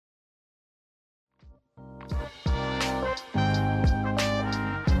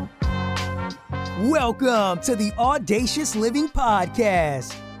Welcome to the Audacious Living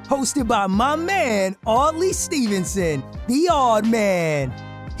Podcast, hosted by my man, Audley Stevenson, the Odd Man.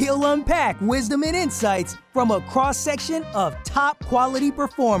 He'll unpack wisdom and insights from a cross-section of top quality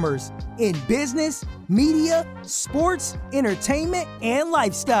performers in business, media, sports, entertainment, and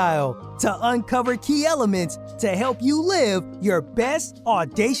lifestyle to uncover key elements to help you live your best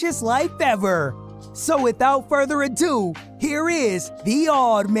audacious life ever. So without further ado, here is the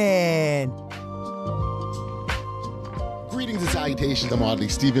Odd Man. Greetings and salutations, I'm Audley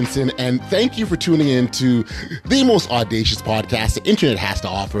Stevenson, and thank you for tuning in to the most audacious podcast the internet has to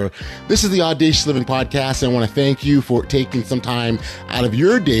offer. This is the Audacious Living Podcast, and I want to thank you for taking some time out of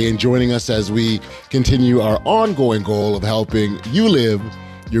your day and joining us as we continue our ongoing goal of helping you live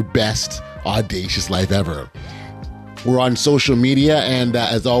your best audacious life ever. We're on social media, and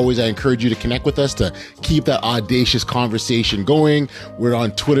as always, I encourage you to connect with us to keep that audacious conversation going. We're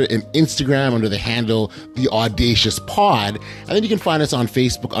on Twitter and Instagram under the handle The Audacious Pod, and then you can find us on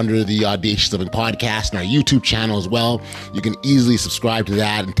Facebook under The Audacious Living Podcast and our YouTube channel as well. You can easily subscribe to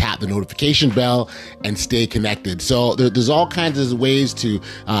that and tap the notification bell and stay connected. So there's all kinds of ways to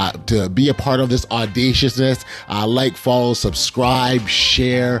be a part of this audaciousness. Like, follow, subscribe,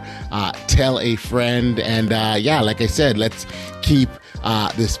 share, tell a friend, and like I said, let's keep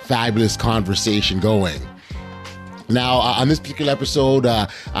this fabulous conversation going. Now, on this particular episode,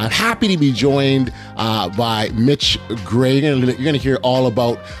 I'm happy to be joined by Mitch Gray. You're going to hear all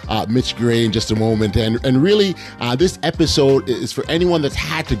about Mitch Gray in just a moment. And really, this episode is for anyone that's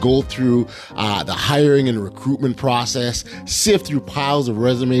had to go through the hiring and recruitment process, sift through piles of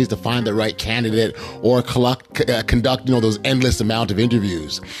resumes to find the right candidate, or conduct those endless amount of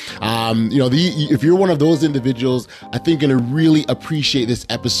interviews. If you're one of those individuals, I think you're going to really appreciate this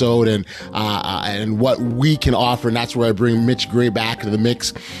episode and what we can offer. And that's where I bring Mitch Gray back into the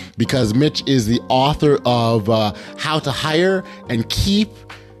mix, because Mitch is the author of How to Hire and Keep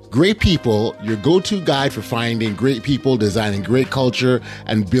Great People, your go-to guide for finding great people, designing great culture,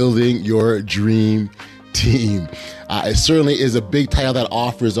 and building your dream team. It certainly is a big title that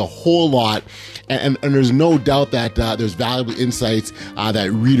offers a whole lot, and there's no doubt that there's valuable insights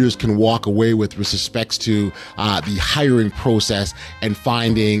that readers can walk away with respects to the hiring process and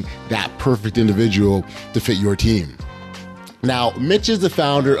finding that perfect individual to fit your team. Now, Mitch is the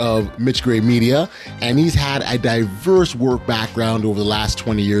founder of Mitch Gray Media, and he's had a diverse work background over the last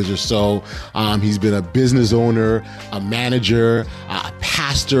 20 years or so. He's been a business owner, a manager, a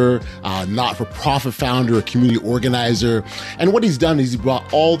pastor, not-for-profit founder, a community organizer. And what he's done is he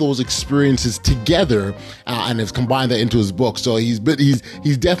brought all those experiences together and has combined that into his book. So he's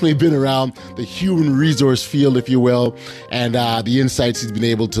definitely been around the human resource field, if you will, and the insights he's been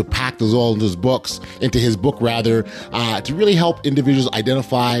able to pack those all into his book, to really help individuals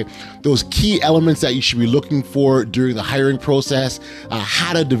identify those key elements that you should be looking for during the hiring process,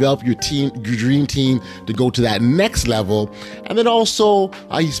 how to develop your dream team to go to that next level. And then also,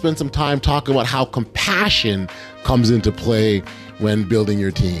 he spent some time talking about how compassion comes into play when building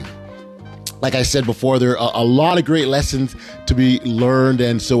your team. Like I said before, there are a lot of great lessons to be learned.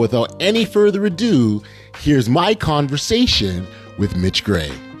 And so without any further ado, here's my conversation with Mitch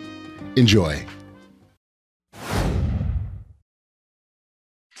Gray. Enjoy.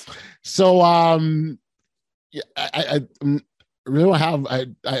 So, I really don't have, I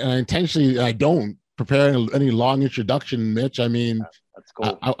intentionally don't prepare any long introduction, Mitch. I mean, that's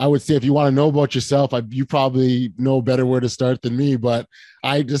cool. I would say if you want to know about yourself, you probably know better where to start than me, but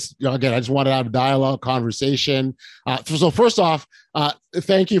I just, again, I just wanted to have a dialogue, conversation. So first off,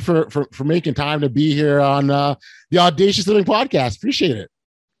 thank you for making time to be here on the Audacious Living Podcast. Appreciate it.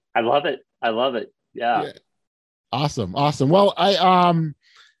 I love it. Yeah. Awesome. Well,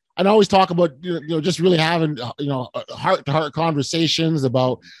 I always talk about, just really having, heart-to-heart conversations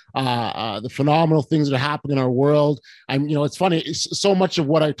about the phenomenal things that are happening in our world. It's funny, so much of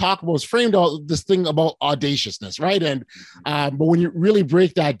what I talk about is framed out this thing about audaciousness, right? And but when you really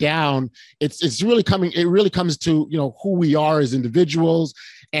break that down, it really comes to, who we are as individuals.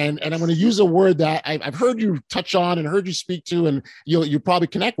 And I'm going to use a word that I've heard you touch on and heard you speak to, and you probably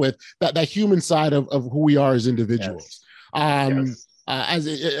connect with, that human side of who we are as individuals. Yes.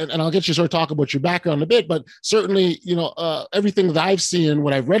 And I'll get you sort of talk about your background a bit, but certainly, everything that I've seen,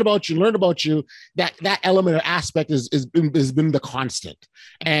 what I've read about you, learned about you, that element or aspect has been the constant.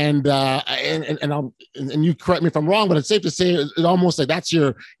 And you correct me if I'm wrong, but it's safe to say it's almost like that's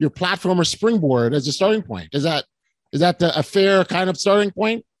your platform or springboard as a starting point. Is that a fair kind of starting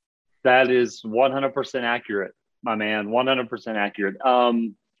point? That is 100% accurate, my man. 100% accurate.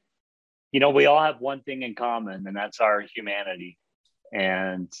 We all have one thing in common, and that's our humanity.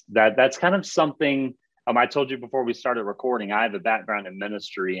 And that's kind of something. I told you before we started recording, I have a background in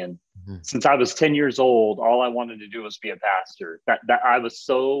ministry, and since I was 10 years old, all I wanted to do was be a pastor. That I was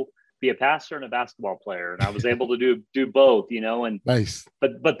so be a pastor and a basketball player, and I was able to do both, and Nice.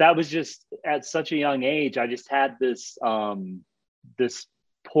 But that was just at such a young age. I just had this this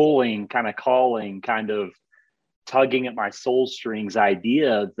pulling, kind of calling, kind of tugging at my soul strings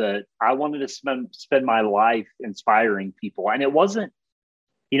idea that I wanted to spend my life inspiring people. And it wasn't,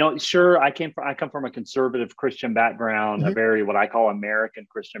 sure, I come from a conservative Christian background, a very what I call American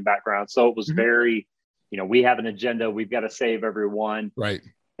Christian background. So it was very, we have an agenda, we've got to save everyone. Right.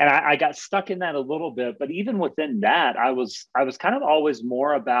 And I got stuck in that a little bit, but even within that, I was kind of always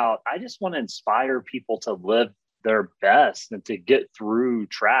more about, I just want to inspire people to live their best and to get through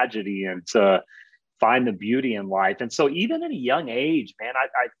tragedy and to find the beauty in life. And so even at a young age, man,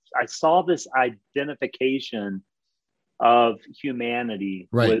 I saw this identification of humanity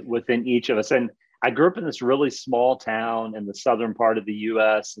within each of us. And I grew up in this really small town in the southern part of the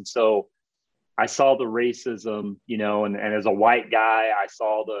US. And so I saw the racism, and as a white guy, I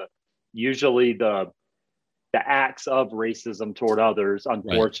saw usually the acts of racism toward others,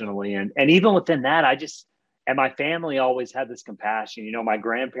 unfortunately. Right. And even within that, and my family always had this compassion. My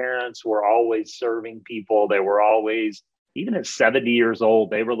grandparents were always serving people. They were always, even at 70 years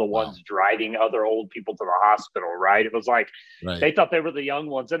old, they were the ones driving other old people to the hospital, right? It was like they thought they were the young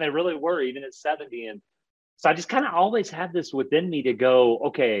ones, and they really were, even at 70. And so I just kind of always had this within me to go,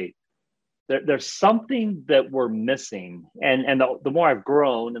 okay, there's something that we're missing. And the more I've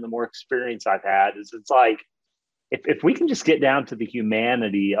grown and the more experience I've had, it's like, if we can just get down to the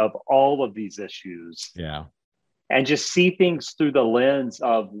humanity of all of these issues, and just see things through the lens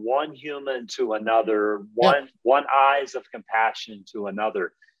of one human to another, one eyes of compassion to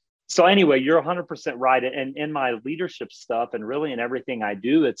another. So anyway, you're 100% right. And in my leadership stuff, and really in everything I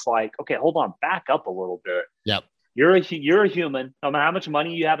do, it's like, okay, hold on, back up a little bit. Yep. You're a human, no matter how much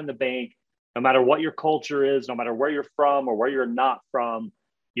money you have in the bank, no matter what your culture is, no matter where you're from or where you're not from.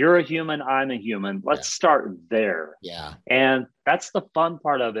 You're a human, I'm a human. Let's start there. Yeah. And that's the fun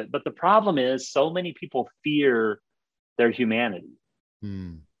part of it. But the problem is so many people fear their humanity.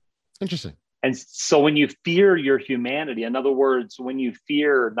 Interesting. And so when you fear your humanity, in other words, when you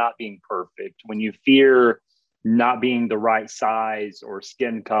fear not being perfect, when you fear not being the right size or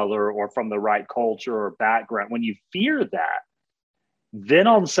skin color or from the right culture or background, when you fear that, then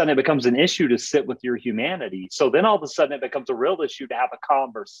all of a sudden it becomes an issue to sit with your humanity. So then all of a sudden it becomes a real issue to have a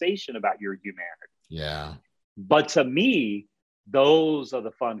conversation about your humanity. Yeah. But to me, those are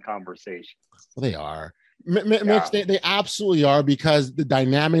the fun conversations. Well, they are. Mitch, they absolutely are, because the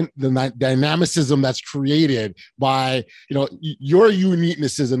dynamicism that's created by your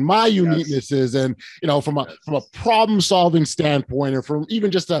uniquenesses and my uniquenesses, and from a problem solving standpoint, or from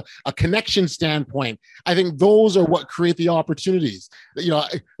even just a connection standpoint, I think those are what create the opportunities.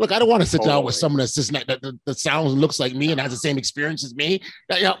 Look, I don't want to sit down with someone that sounds and looks like me and has the same experience as me.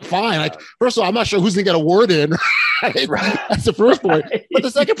 Fine. Like, first of all, I'm not sure who's gonna get a word in. Right? That's the first point. But the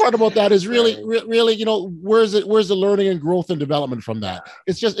second part about that is really, where's the learning and growth and development from that?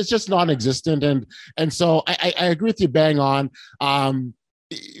 It's just non-existent. And so I agree with you bang on.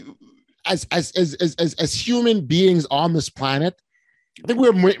 As human beings on this planet, I think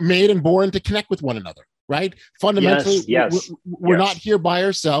we're made and born to connect with one another, right? Fundamentally, we're not here by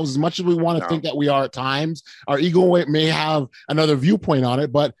ourselves, as much as we want to think that we are at times. Our ego may have another viewpoint on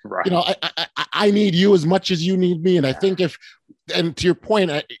it, but I need you as much as you need me. And I think and to your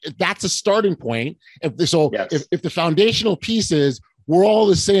point, that's a starting point. If the foundational piece is we're all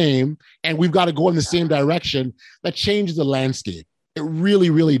the same and we've got to go in the same direction, that changes the landscape. It really,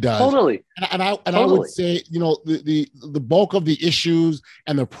 really does. Totally. And I would say, the bulk of the issues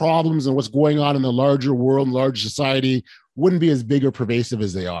and the problems and what's going on in the larger world, large society, wouldn't be as big or pervasive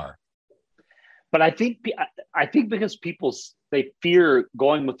as they are. But I think because they fear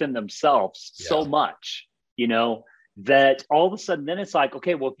going within themselves so much, that all of a sudden then it's like,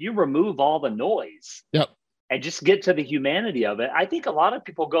 okay, well, if you remove all the noise and just get to the humanity of it, I think a lot of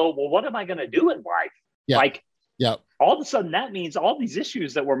people go, well, what am I going to do in life? All of a sudden that means all these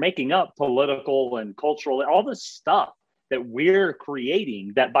issues that we're making up, political and cultural, all this stuff that we're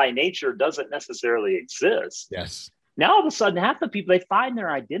creating that by nature doesn't necessarily exist. Yes. Now, all of a sudden, half the people, they find their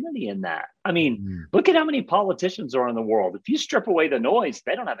identity in that. I mean, look at how many politicians are in the world. If you strip away the noise,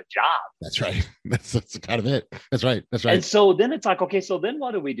 they don't have a job. That's right. That's kind of it. That's right. And so then it's like, okay, so then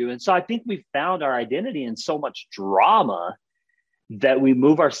what do we do? And so I think we found our identity in so much drama that we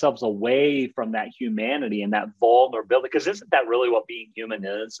move ourselves away from that humanity and that vulnerability. Because isn't that really what being human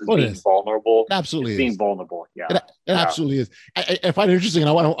is being vulnerable? Absolutely. Being vulnerable. Yeah. It absolutely is. I find it interesting, and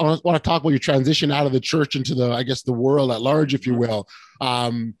I want to talk about your transition out of the church into the, I guess, the world at large, if you will.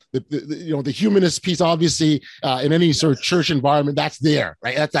 The humanist piece, obviously, in any sort of church environment, that's there,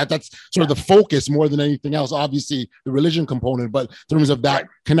 right? That's sort of the focus more than anything else. Obviously, the religion component, but in terms of that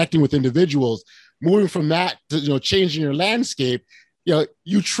connecting with individuals, moving from that to changing your landscape.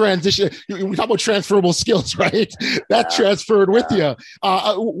 You transition. We talk about transferable skills, right? That transferred with you.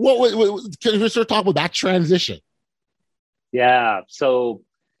 What can you sort of talk about that transition? Yeah. So,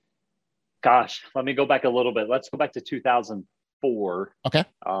 gosh, let me go back a little bit. Let's go back to 2004. Okay.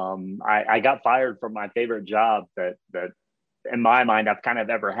 I got fired from my favorite job that in my mind I've kind of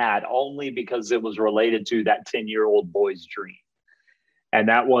ever had, only because it was related to that 10-year-old boy's dream. And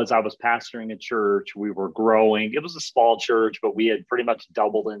that was, I was pastoring a church. We were growing. It was a small church, but we had pretty much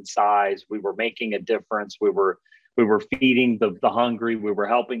doubled in size. We were making a difference. We were feeding the hungry. We were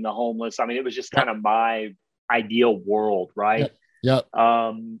helping the homeless. I mean, it was just kind of my ideal world, right? Yeah.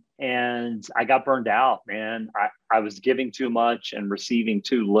 And I got burned out, man. I was giving too much and receiving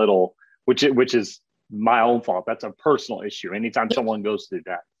too little, which is my own fault. That's a personal issue. Anytime someone goes through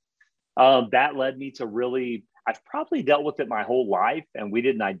that, that led me to really, I've probably dealt with it my whole life and we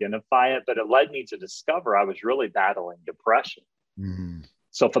didn't identify it, but it led me to discover I was really battling depression. Mm-hmm.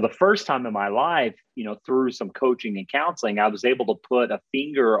 So for the first time in my life, through some coaching and counseling, I was able to put a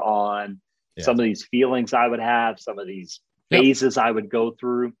finger on some of these feelings I would have, some of these phases I would go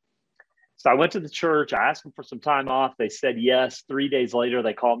through. So I went to the church. I asked them for some time off. They said yes. 3 days later,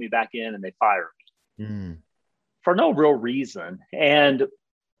 they called me back in and they fired me for no real reason. And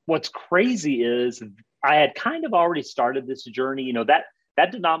what's crazy is I had kind of already started this journey.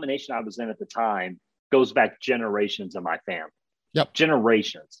 That denomination I was in at the time goes back generations in my family. Yep.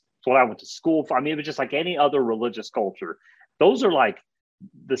 Generations. It's what I went to school for. I mean, it was just like any other religious culture. Those are like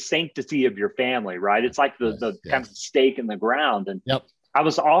the sanctity of your family, right? It's like the kind of stake in the ground. And I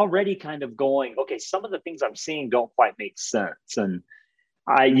was already kind of going, okay, some of the things I'm seeing don't quite make sense. And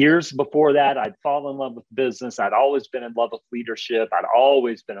years before that, I'd fallen in love with business. I'd always been in love with leadership. I'd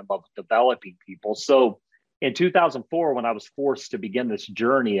always been in love with developing people. So in 2004, when I was forced to begin this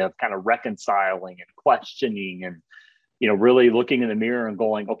journey of kind of reconciling and questioning and, really looking in the mirror and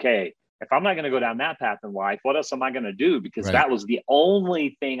going, okay, if I'm not going to go down that path in life, what else am I going to do? Because that was the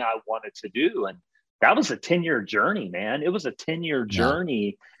only thing I wanted to do. And that was a 10-year journey, man. It was a 10-year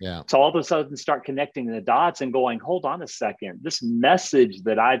journey to all of a sudden start connecting the dots and going, hold on a second, this message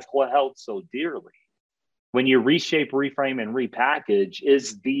that I've held so dearly, when you reshape, reframe, and repackage,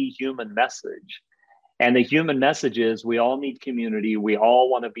 is the human message. And the human message is we all need community. We all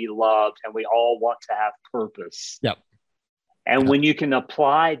want to be loved and we all want to have purpose. Yep. And when you can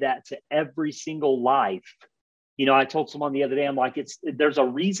apply that to every single life, I told someone the other day, I'm like, there's a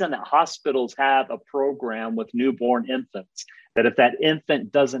reason that hospitals have a program with newborn infants, that if that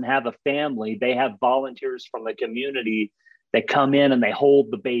infant doesn't have a family, they have volunteers from the community that come in and they hold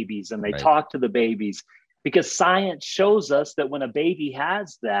the babies and they talk to the babies, because science shows us that when a baby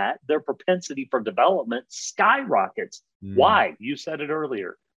has that, their propensity for development skyrockets. Why? You said it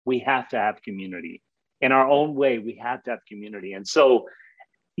earlier. We have to have community. In our own way, we have to have community. And so,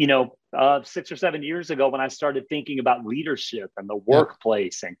 6 or 7 years ago, when I started thinking about leadership and the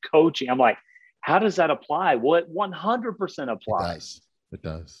workplace and coaching, I'm like, how does that apply? Well, it 100% applies. It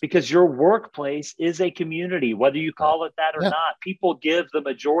does. Because your workplace is a community, whether you call it that or not. People give the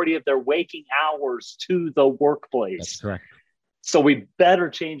majority of their waking hours to the workplace. That's correct. So we better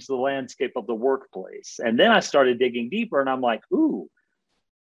change the landscape of the workplace. And then I started digging deeper and I'm like, ooh,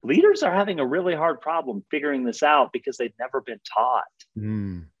 leaders are having a really hard problem figuring this out because they've never been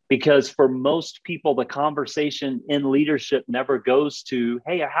taught. Because for most people, the conversation in leadership never goes to,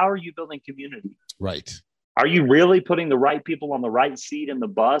 hey, how are you building community? Right. Are you really putting the right people on the right seat in the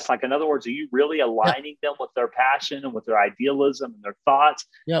bus? Like, in other words, are you really aligning them with their passion and with their idealism and their thoughts?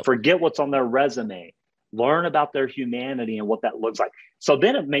 Forget what's on their resume. Learn about their humanity and what that looks like. So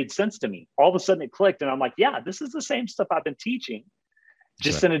then it made sense to me. All of a sudden it clicked and I'm like, yeah, this is the same stuff I've been teaching,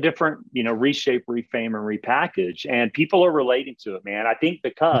 just in a different, reshape, reframe, and repackage. And people are relating to it, man. I think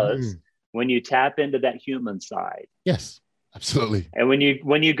because when you tap into that human side. Yes, absolutely. And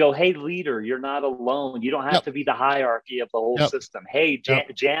when you go, hey, leader, you're not alone. You don't have to be the hierarchy of the whole system. Hey,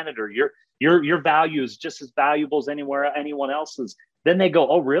 janitor, your value is just as valuable as anyone else's. Then they go,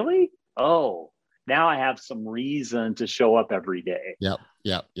 oh, really? Oh, now I have some reason to show up every day. Yep.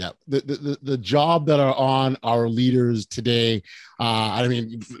 The job that are on our leaders today, I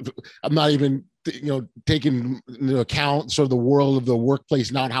mean, I'm not even taking into account sort of the world of the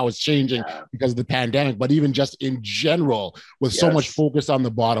workplace now and how it's changing because of the pandemic, but even just in general, with so much focus on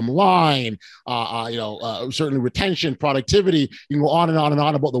the bottom line, certainly retention, productivity, you can go on and on and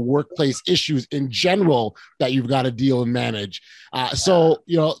on about the workplace issues in general that you've got to deal and manage.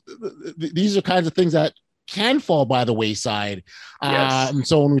 These are kinds of things that can fall by the wayside. And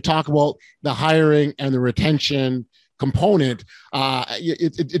so when we talk about the hiring and the retention component,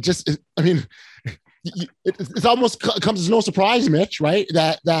 it almost comes as no surprise, Mitch, right?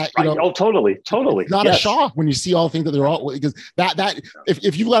 Totally. It's not a shock when you see all the things that they're all, because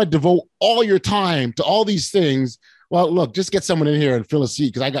if you've got to devote all your time to all these things, well, look, just get someone in here and fill a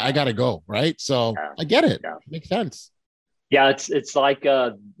seat because I got to go, right? So I get it. It makes sense. Yeah, it's like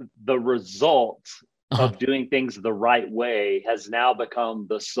the result of doing things the right way has now become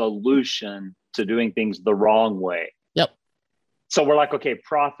the solution to doing things the wrong way. Yep. So we're like, okay,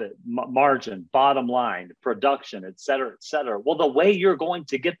 profit, margin, bottom line, production, et cetera, et cetera. Well, the way you're going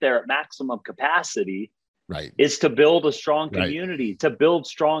to get there at maximum capacity is to build a strong community, to build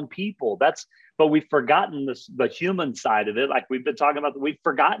strong people. But we've forgotten the human side of it. Like we've been talking about, we've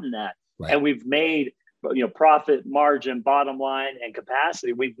forgotten that. Right. And we've made, profit, margin, bottom line, and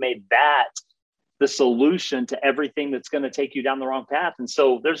capacity. We've made that the solution to everything that's going to take you down the wrong path. And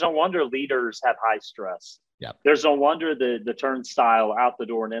so there's no wonder leaders have high stress. Yep. There's no wonder the turnstile out the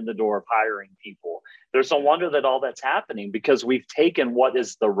door and in the door of hiring people. There's no wonder that all that's happening because we've taken what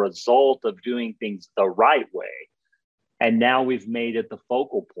is the result of doing things the right way. And now we've made it the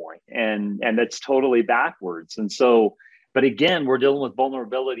focal point, and that's totally backwards. And so, but again, we're dealing with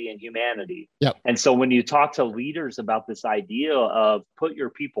vulnerability and humanity. Yep. And so when you talk to leaders about this idea of put your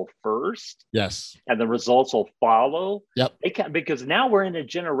people first, and the results will follow, because now we're in a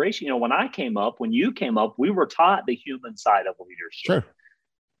generation, when you came up, we were taught the human side of leadership. Sure.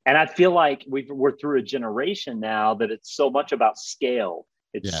 And I feel like we're through a generation now that it's so much about scale.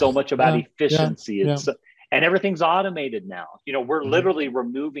 It's so much about efficiency. And everything's automated now. We're literally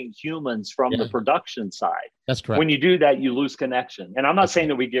removing humans from the production side. That's correct. When you do that, you lose connection. And I'm not saying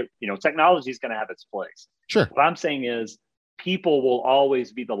that we get, technology is going to have its place. Sure. What I'm saying is people will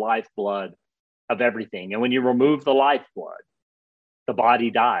always be the lifeblood of everything. And when you remove the lifeblood, the body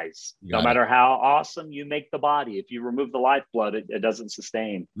dies. No matter how awesome you make the body, if you remove the lifeblood, it doesn't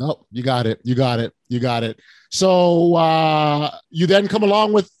sustain. No, you got it. So you then come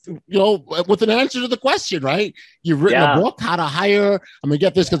along with an answer to the question, right? You've written a book, How to Hire. I'm gonna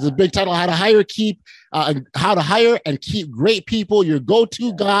get this because it's a big title: How to Hire and Keep Great People. Your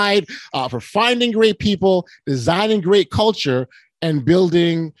go-to guide for finding great people, designing great culture, and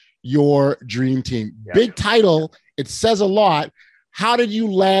building your dream team. Big title. It says a lot. How did you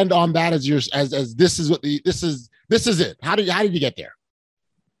land on that as this is it? How did you get there?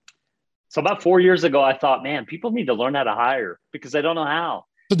 So about 4 years ago, I thought, man, people need to learn how to hire because they don't know how.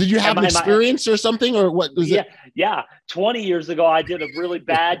 So did you have an experience or something, or what was it? Yeah. 20 years ago, I did a really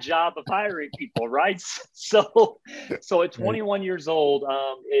bad job of hiring people, right? So at 21 years old,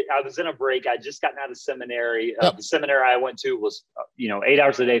 I was in a break. I just gotten out of seminary. The seminary I went to was, 8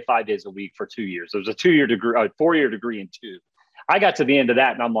 hours a day, 5 days a week for 2 years. It was a 2-year degree, 4-year degree in 2. I got to the end of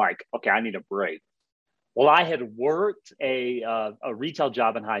that and I'm like, okay, I need a break. Well, I had worked a retail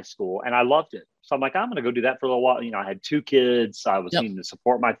job in high school and I loved it. So I'm like, I'm going to go do that for a little while. I had 2 kids. I was needing to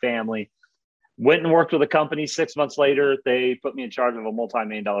support my family. Went and worked with a company. 6 months later, they put me in charge of a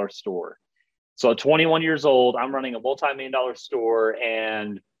multi-million-dollar store. So at 21 years old, I'm running a multi-million-dollar store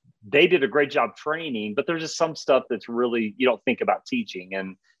and they did a great job training, but there's just some stuff that's really, you don't think about teaching.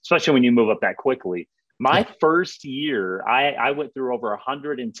 And especially when you move up that quickly. My first year, I went through over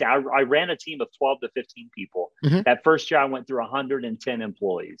 110. I ran a team of 12 to 15 people. Mm-hmm. That first year, I went through 110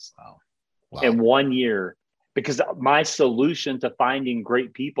 employees in 1 year because my solution to finding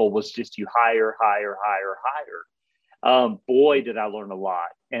great people was just you hire. Boy, did I learn a lot.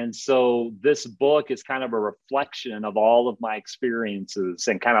 And so this book is kind of a reflection of all of my experiences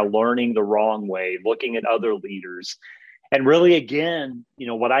and kind of learning the wrong way, looking at other leaders. And really, again,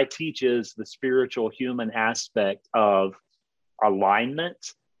 what I teach is the spiritual human aspect of alignment,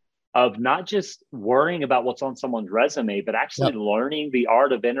 of not just worrying about what's on someone's resume, but actually learning the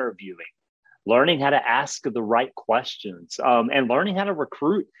art of interviewing, learning how to ask the right questions, and learning how to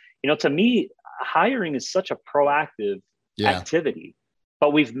recruit. To me, hiring is such a proactive activity,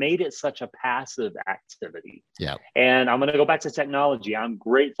 but we've made it such a passive activity. Yeah. And I'm going to go back to technology. I'm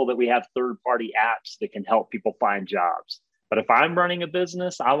grateful that we have third-party apps that can help people find jobs. But if I'm running a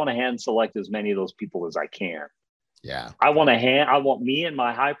business, I want to hand select as many of those people as I can. Yeah. I want me and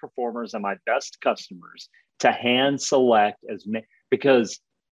my high performers and my best customers to hand select as many, because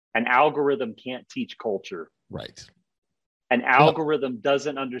An algorithm can't teach culture. Right. An algorithm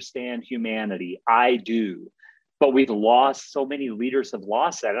doesn't understand humanity. I do. But we've lost, so many leaders have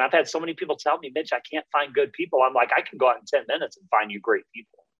lost that. And I've had so many people tell me, Mitch, I can't find good people. I'm like, I can go out in 10 minutes and find you great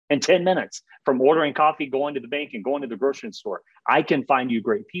people. In 10 minutes, from ordering coffee, going to the bank, and going to the grocery store, I can find you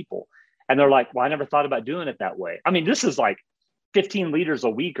great people. And they're like, well, I never thought about doing it that way. I mean, this is like 15 leaders a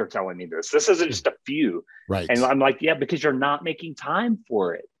week are telling me this. This isn't just a few. Right. And I'm like, yeah, because you're not making time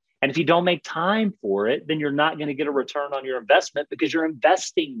for it. And if you don't make time for it, then you're not going to get a return on your investment because you're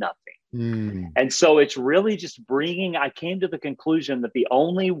investing nothing. And so it's really just I came to the conclusion that the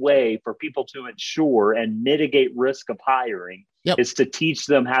only way for people to ensure and mitigate risk of hiring is to teach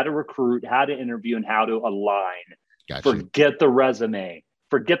them how to recruit, how to interview, and how to align. Forget the resume.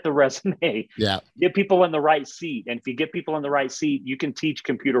 Forget the resume. Yeah. Get people in the right seat. And if you get people in the right seat, you can teach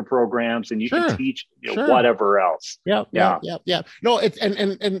computer programs and you can teach whatever else. Yeah. No,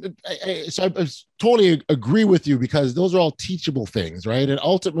 it's so I totally agree with you because those are all teachable things, right? And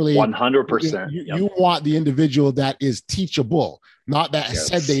ultimately 100%. You want the individual that is teachable, not that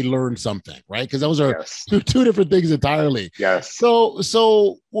said they learned something, right? Because those are two different things entirely. Yes.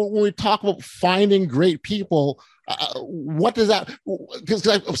 So when we talk about finding great people, what does that?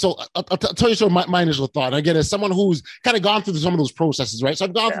 So I'll tell you sort of my initial thought. And again, as someone who's kind of gone through some of those processes, right? So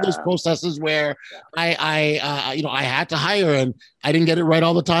I've gone through those processes where I had to hire and I didn't get it right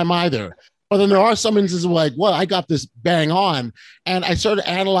all the time either. But then there are some instances where like, well, I got this bang on, and I started to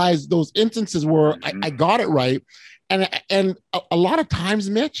analyze those instances where I got it right, and a lot of times,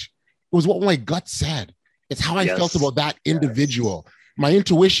 Mitch, it was what my gut said. It's how I felt about that individual. My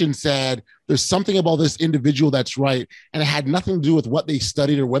intuition said there's something about this individual that's right. And it had nothing to do with what they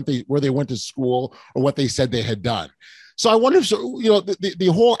studied or where they went to school or what they said they had done. So I wonder if,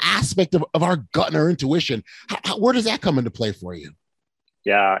 the whole aspect of our gut and our intuition, where does that come into play for you?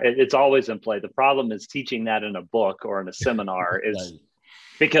 Yeah, it's always in play. The problem is teaching that in a book or in a seminar is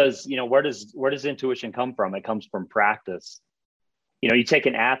because, where does intuition come from? It comes from practice. You take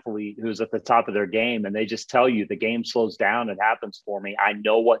an athlete who's at the top of their game and they just tell you the game slows down. It happens for me. I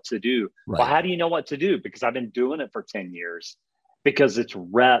know what to do. Right. Well, how do you know what to do? Because I've been doing it for 10 years, because it's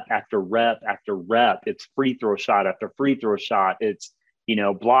rep after rep after rep. It's free throw shot after free throw shot. It's,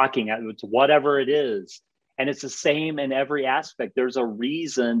 blocking. It's whatever it is. And it's the same in every aspect. There's a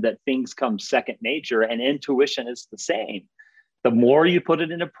reason that things come second nature, and intuition is the same. The more you put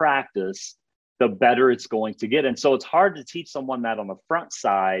it into practice, the better it's going to get. And so it's hard to teach someone that on the front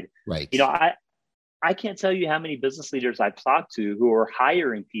side. Right. I can't tell you how many business leaders I've talked to who are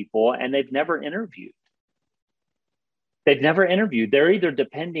hiring people and they've never interviewed. They're either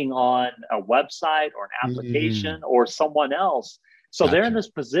depending on a website or an application or someone else. So they're in this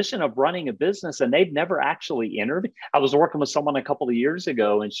position of running a business and they've never actually interviewed. I was working with someone a couple of years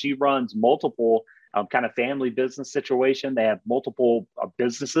ago and she runs multiple kind of family business situation. They have multiple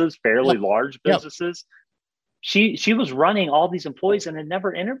businesses, fairly large businesses. She was running all these employees and had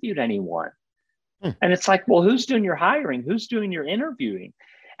never interviewed anyone. And it's like, well, who's doing your hiring? Who's doing your interviewing?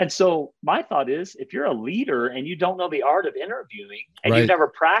 And so my thought is, if you're a leader and you don't know the art of interviewing and you've never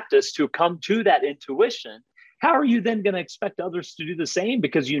practiced to come to that intuition, how are you then going to expect others to do the same?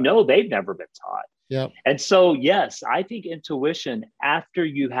 Because they've never been taught. Yeah. And so, yes, I think intuition, after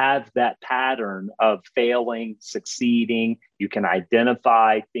you have that pattern of failing, succeeding, you can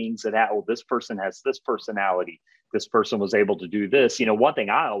identify things that this person has this personality. This person was able to do this. One thing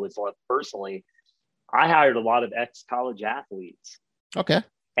I always loved personally, I hired a lot of ex-college athletes. Okay.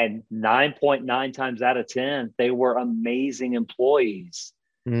 And 9.9 times out of 10, they were amazing employees.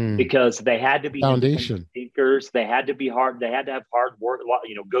 Because they had to be foundation thinkers. They had to be hard. They had to have hard work,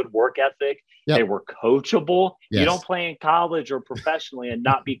 good work ethic. Yep. They were coachable. Yes. You don't play in college or professionally and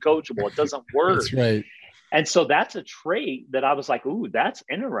not be coachable. It doesn't work. That's right. And so that's a trait that I was like, ooh, that's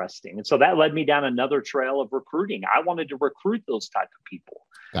interesting. And so that led me down another trail of recruiting. I wanted to recruit those type of people.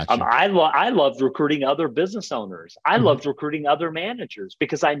 Gotcha. I loved recruiting other business owners. I loved recruiting other managers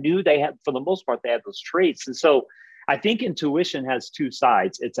because I knew they had, for the most part, they had those traits. And so I think intuition has two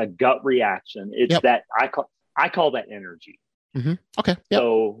sides. It's a gut reaction. It's that I call that energy. Okay.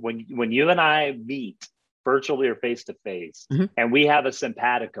 So when you and I meet virtually or face to face, and we have a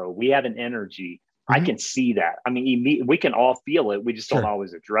simpatico, we have an energy. I can see that. I mean, we can all feel it. We just don't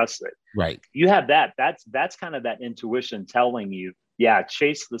always address it. Right. You have that. That's kind of that intuition telling you,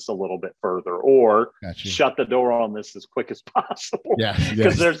 chase this a little bit further, or shut the door on this as quick as possible.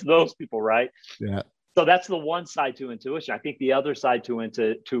 Because there's those people, right? Yeah. So that's the one side to intuition. I think the other side to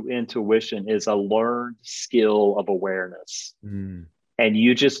intuition is a learned skill of awareness. And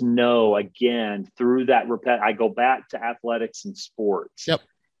you just know, again, through that I go back to athletics and sports. Yep.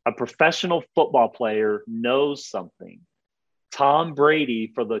 A professional football player knows something. Tom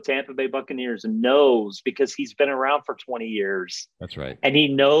Brady for the Tampa Bay Buccaneers knows because he's been around for 20 years. That's right. And he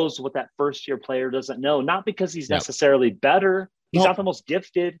knows what that first-year player doesn't know, not because he's necessarily better. He's not the most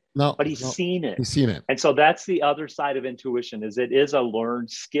gifted, but he's seen it. He's seen it. And so that's the other side of intuition, is it is a learned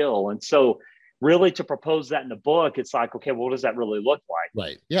skill. And so really to propose that in the book, it's like, okay, well, what does that really look like?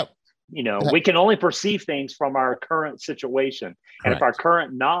 Right. Yep. You know, we can only perceive things from our current situation. Correct. And if our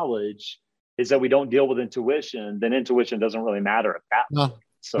current knowledge is that we don't deal with intuition, then intuition doesn't really matter at that point.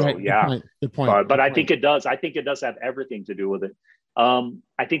 So, right. Good point. But I think it does. I think it does have everything to do with it.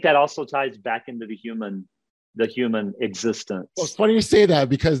 I think that also ties back into the human existence. Well, it's funny you say that,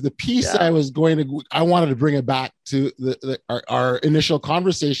 because the piece I wanted to bring it back to our initial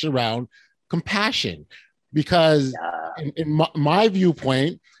conversation around compassion, because in my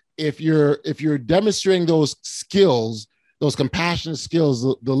viewpoint, if you're demonstrating those skills, those compassionate skills,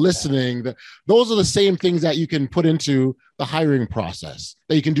 the listening, those are the same things that you can put into the hiring process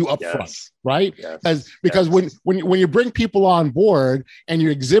that you can do up front, right? Because when you bring people on board and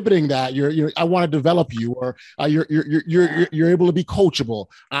you're exhibiting that, I want to develop you, or you're able to be coachable.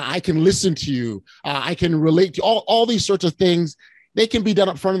 I can listen to you. I can relate to all these sorts of things. They can be done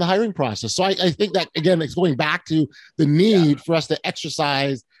up front in the hiring process. So I think that, again, it's going back to the need for us to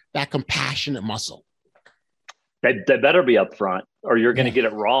exercise that compassionate muscle. They better be upfront, or you're going to get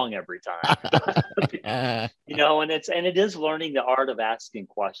it wrong every time. You know, and it is learning the art of asking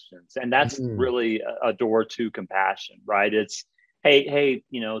questions, and that's really a door to compassion, right? It's hey,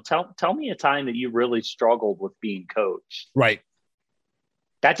 you know, tell me a time that you really struggled with being coached. Right.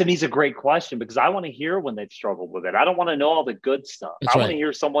 That to me is a great question, because I want to hear when they've struggled with it. I don't want to know all the good stuff. I want to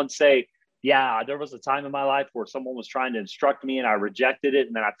hear someone say, yeah, there was a time in my life where someone was trying to instruct me and I rejected it,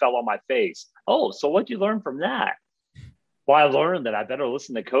 and then I fell on my face. Oh, so what'd you learn from that? Well, I learned that I better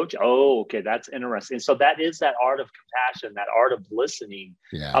listen to coach. Oh, okay, that's interesting. So that is that art of compassion, that art of listening.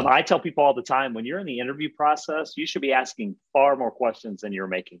 Yeah. I tell people all the time, when you're in the interview process, you should be asking far more questions than you're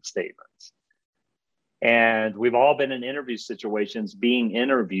making statements. And we've all been in interview situations being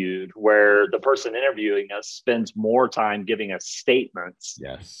interviewed where the person interviewing us spends more time giving us statements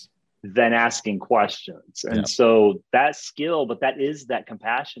than asking questions. And so that skill, but that is that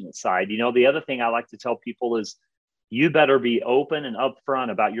compassionate side. You know, the other thing I like to tell people is you better be open and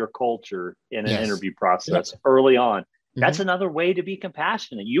upfront about your culture in an interview process early on. That's another way to be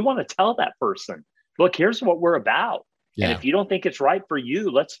compassionate. You want to tell that person, look, here's what we're about. And if you don't think it's right for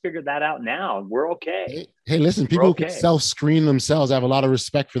you, let's figure that out now. And we're okay. Hey, listen, people who can self-screen themselves, I have a lot of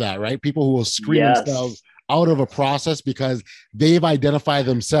respect for that, right? People who will screen themselves out of a process because they've identified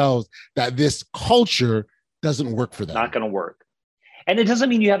themselves that this culture doesn't work for them. Not going to work. And it doesn't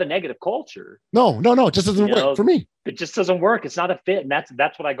mean you have a negative culture. No, it just doesn't work for me. It just doesn't work. It's not a fit. And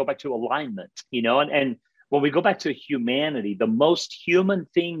that's what I go back to, alignment, you know, and when we go back to humanity, the most human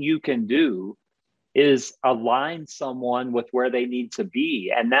thing you can do is align someone with where they need to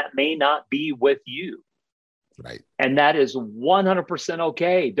be. And that may not be with you. Right. And that is 100%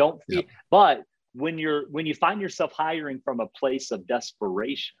 okay. Don't feel, but when you find yourself hiring from a place of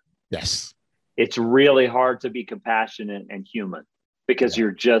desperation, it's really hard to be compassionate and human, because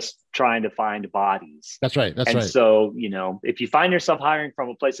you're just trying to find bodies. That's right. So, you know, if you find yourself hiring from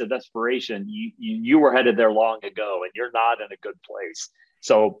a place of desperation, you were headed there long ago, and you're not in a good place.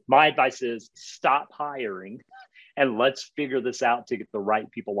 So my advice is stop hiring and let's figure this out to get the right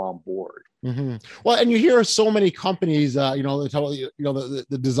people on board. Mm-hmm. Well, and you hear so many companies, they tell you,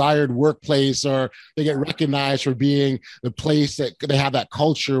 the desired workplace, or they get recognized for being the place that they have that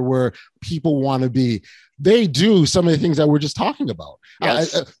culture where people want to be. They do some of the things that we're just talking about,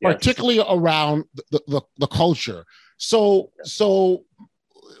 particularly around the culture. So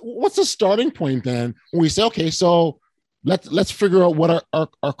what's the starting point then when we say, okay, so let's figure out what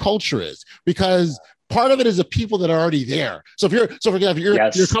our culture is, because part of it is the people that are already there. So for example, you're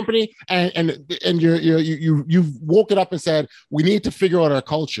a company and you've woken up and said, we need to figure out our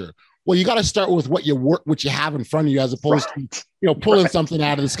culture. Well, you got to start with what you have in front of you, as opposed to pulling something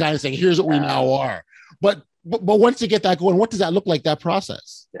out of the sky and saying, here's what we now are. But once you get that going, what does that look like, that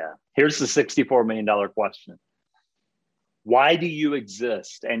process? Yeah. Here's the $64 million question. Why do you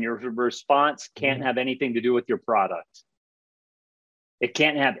exist? And your response can't have anything to do with your product. It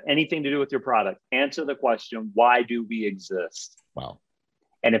can't have anything to do with your product. Answer the question, why do we exist? Wow.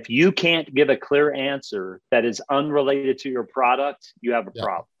 And if you can't give a clear answer that is unrelated to your product, you have a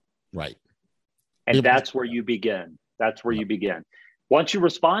problem. Right. And that's where you begin. That's where you begin. Once you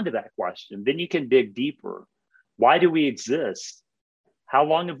respond to that question, then you can dig deeper. Why do we exist? How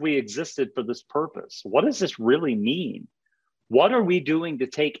long have we existed for this purpose? What does this really mean? What are we doing to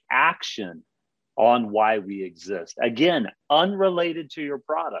take action on why we exist? Again, unrelated to your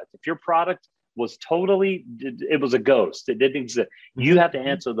product. If your product was totally, it was a ghost, it didn't exist, you have to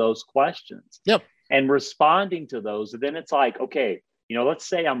answer those questions. Yep. And responding to those, then it's like, okay, let's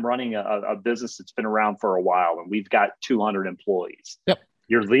say I'm running a business that's been around for a while and we've got 200 employees. Yep.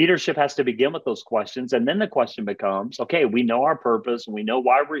 Your leadership has to begin with those questions. And then the question becomes, okay, we know our purpose and we know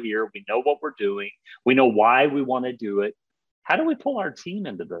why we're here. We know what we're doing. We know why we want to do it. How do we pull our team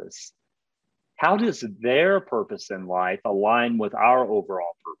into this? How does their purpose in life align with our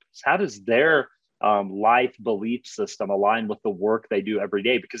overall purpose? How does their life belief system align with the work they do every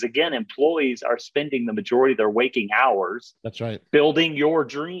day? Because again, employees are spending the majority of their waking hours. That's right. Building your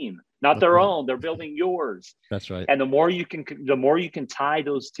dream, not their own. They're building yours. That's right. And the more you can tie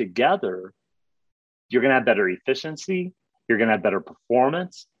those together, you're going to have better efficiency. You're going to have better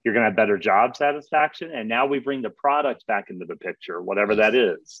performance. You're going to have better job satisfaction. And now we bring the product back into the picture, whatever that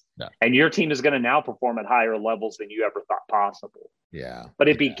is. Yeah. And your team is going to now perform at higher levels than you ever thought possible. Yeah. But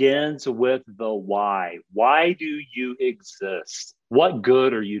it begins with the why. Why do you exist? What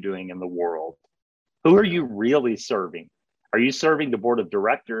good are you doing in the world? Who are you really serving? Are you serving the board of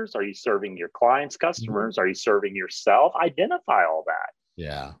directors? Are you serving your clients, customers? Are you serving yourself? Identify all that.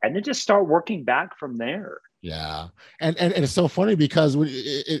 Yeah. And then just start working back from there. Yeah. And it's so funny because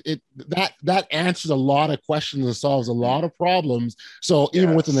that answers a lot of questions and solves a lot of problems. So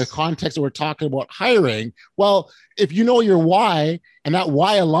even within the context that we're talking about hiring, well, if you know your why and that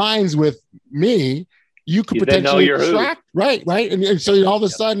why aligns with me, you could potentially attract, right. And so all of a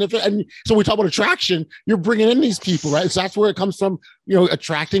sudden, and so we talk about attraction, you're bringing in these people, right? So that's where it comes from,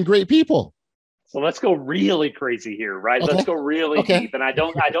 attracting great people. So let's go really crazy here, right? Okay. Let's go really deep. And I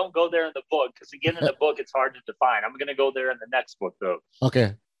don't go there in the book because again, in the book, it's hard to define. I'm going to go there in the next book though.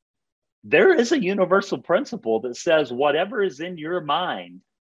 Okay. There is a universal principle that says whatever is in your mind,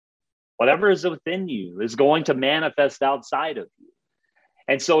 whatever is within you is going to manifest outside of you.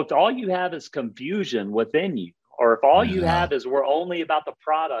 And so if all you have is confusion within you, or if all you have is we're only about the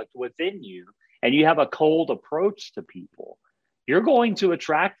product within you and you have a cold approach to people, you're going to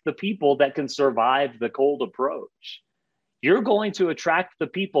attract the people that can survive the cold approach. You're going to attract the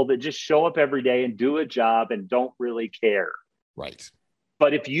people that just show up every day and do a job and don't really care. Right.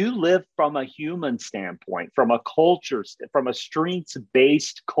 But if you live from a human standpoint, from a culture, from a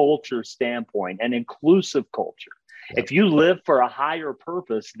strengths-based culture standpoint, an inclusive culture, if you live for a higher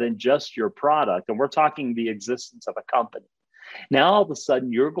purpose than just your product, and we're talking the existence of a company, now all of a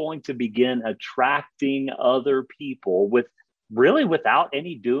sudden you're going to begin attracting other people without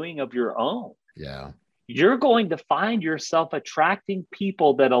any doing of your own. Yeah. You're going to find yourself attracting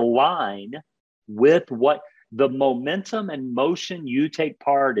people that align with what the momentum and motion you take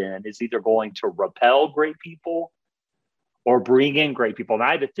part in is either going to repel great people or bring in great people. And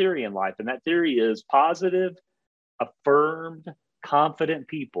I have a theory in life, and that theory is positive, affirmed, confident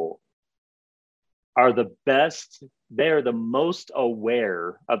people are the best. They're the most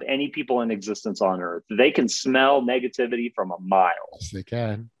aware of any people in existence on earth. They can smell negativity from a mile. Yes, they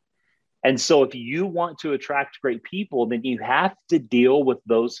can. And so if you want to attract great people, then you have to deal with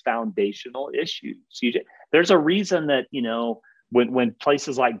those foundational issues. There's a reason that, when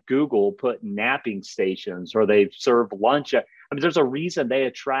places like Google put napping stations or they serve lunch, there's a reason they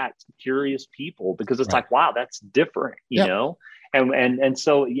attract curious people because it's like, wow, that's different, you know? And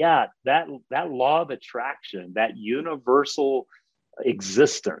so, that law of attraction, that universal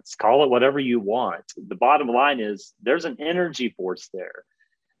existence, call it whatever you want. The bottom line is there's an energy force there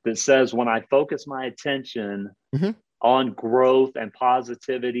that says when I focus my attention on growth and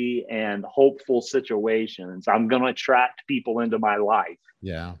positivity and hopeful situations, I'm going to attract people into my life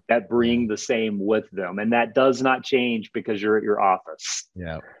that bring the same with them. And that does not change because you're at your office.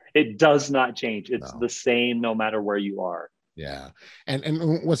 Yeah, it does not change. It's the same no matter where you are. Yeah.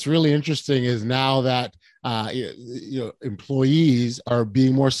 And what's really interesting is now that employees are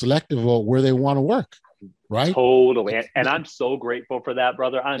being more selective about where they want to work. Right. Totally. And I'm so grateful for that,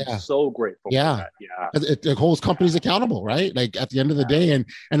 brother. I'm so grateful for that. Yeah. It holds companies accountable, right? Like at the end of the day. And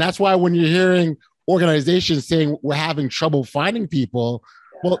that's why when you're hearing organizations saying we're having trouble finding people,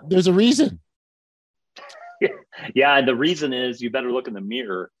 well, there's a reason. Yeah. And the reason is you better look in the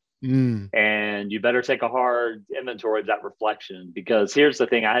mirror and you better take a hard inventory of that reflection, because here's the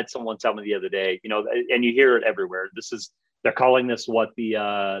thing. I had someone tell me the other day, and you hear it everywhere. They're calling this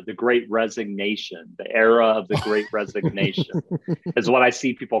the Great Resignation, the era of the Great Resignation is what I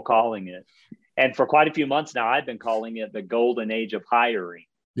see people calling it. And for quite a few months now, I've been calling it the golden age of hiring.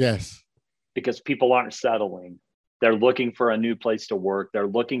 Yes. Because people aren't settling. They're looking for a new place to work. They're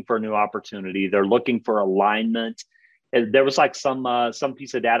looking for a new opportunity. They're looking for alignment. There was like some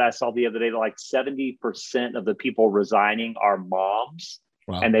piece of data I saw the other day that like 70% of the people resigning are moms.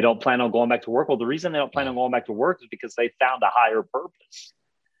 Wow. And they don't plan on going back to work. Well, the reason they don't plan on going back to work is because they found a higher purpose.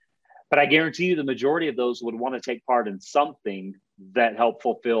 But I guarantee you the majority of those would want to take part in something that helped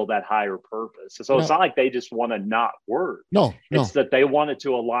fulfill that higher purpose. So it's not like they just want to not work. No. It's that they wanted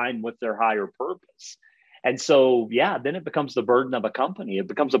to align with their higher purpose. And so, then it becomes the burden of a company. It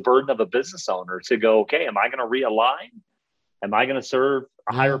becomes a burden of a business owner to go, okay, am I going to realign? Am I going to serve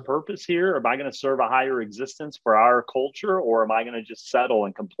a higher purpose here? Or am I going to serve a higher existence for our culture? Or am I going to just settle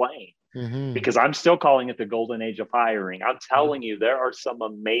and complain? Mm-hmm. Because I'm still calling it the golden age of hiring. I'm telling you, there are some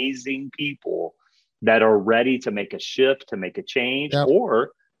amazing people that are ready to make a shift, to make a change. Yep.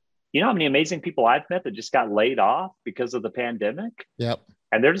 Or, you know how many amazing people I've met that just got laid off because of the pandemic? Yep.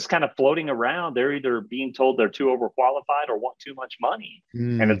 And they're just kind of floating around. They're either being told they're too overqualified or want too much money.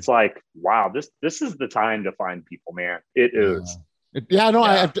 And it's like, wow, this is the time to find people, man. It is. It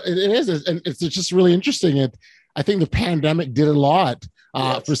is. And it's just really interesting. I think the pandemic did a lot.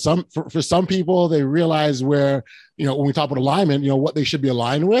 For some people, they realize where, when we talk about alignment, what they should be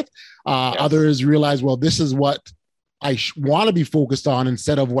aligned with. Others realize, well, this is what I want to be focused on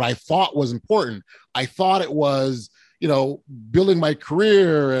instead of what I thought was important. I thought it was, building my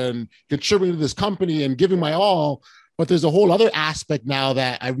career and contributing to this company and giving my all. But there's a whole other aspect now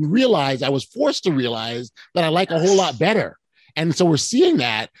that I was forced to realize that I like a whole lot better. And so we're seeing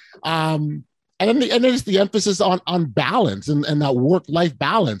that. And then it's the emphasis on balance and that work-life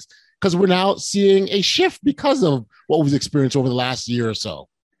balance, because we're now seeing a shift because of what we've experienced over the last year or so.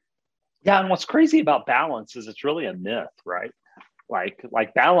 Yeah. And what's crazy about balance is it's really a myth, right?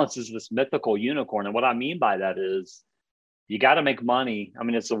 Like balance is this mythical unicorn. And what I mean by that is you got to make money. I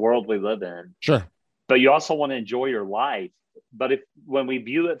mean, it's the world we live in. Sure. But you also want to enjoy your life. But when we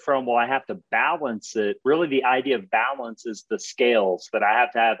view it from, well, I have to balance it, really the idea of balance is the scales, that I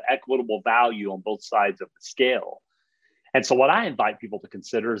have to have equitable value on both sides of the scale. And so what I invite people to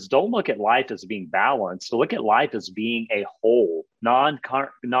consider is don't look at life as being balanced. Look at life as being a whole,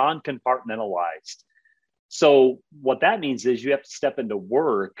 non-compartmentalized. So what that means is you have to step into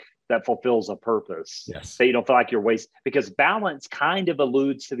work that fulfills a purpose. Yes. That you don't feel like you're wasting, because balance kind of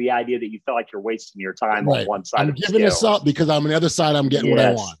alludes to the idea that you feel like you're wasting your time on one side of the scale. I'm giving this up because on the other side, I'm getting what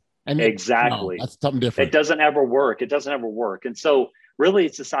I want. And exactly. That's something different. It doesn't ever work. And so really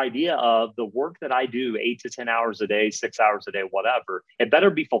it's this idea of the work that I do 8 to 10 hours a day, 6 hours a day, whatever, it better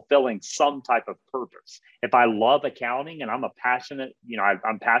be fulfilling some type of purpose. If I love accounting and I'm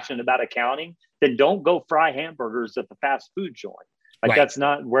I'm passionate about accounting, then don't go fry hamburgers at the fast food joint. That's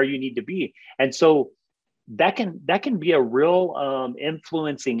not where you need to be. And so that can be a real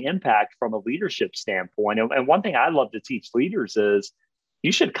influencing impact from a leadership standpoint. And one thing I love to teach leaders is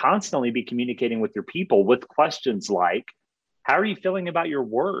you should constantly be communicating with your people with questions like, how are you feeling about your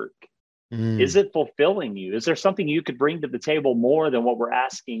work? Is it fulfilling you? Is there something you could bring to the table more than what we're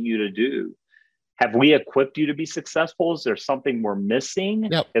asking you to do? Have we equipped you to be successful? Is there something we're missing?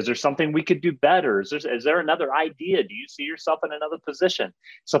 Yep. Is there something we could do better? Is there another idea? Do you see yourself in another position?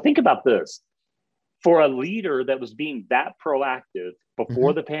 So think about this. For a leader that was being that proactive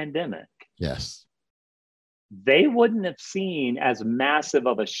before the pandemic, yes, they wouldn't have seen as massive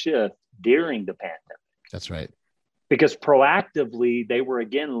of a shift during the pandemic. That's right. Because proactively, they were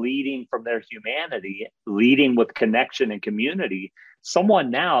again leading from their humanity, leading with connection and community. Someone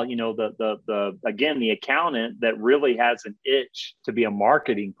now, the accountant that really has an itch to be a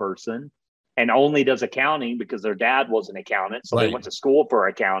marketing person and only does accounting because their dad was an accountant. So they went to school for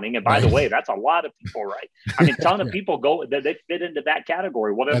accounting. And by the way, that's a lot of people, right? I mean, a ton of people they fit into that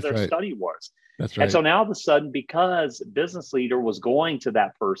category, whatever their study was. That's right. And so now all of a sudden, because business leader was going to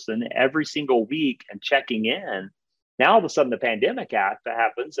that person every single week and checking in, now all of a sudden the pandemic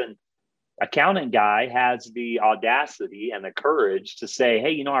happens and accountant guy has the audacity and the courage to say,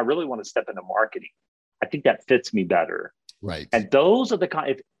 hey, I really want to step into marketing. I think that fits me better. Right. And those are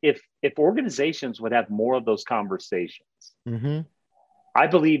if organizations would have more of those conversations, I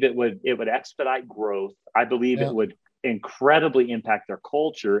believe it would expedite growth. I believe it would incredibly impact their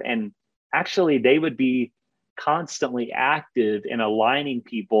culture. And actually they would be constantly active in aligning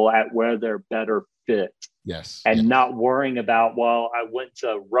people at where they're better fit. Yes. And not worrying about, well, I went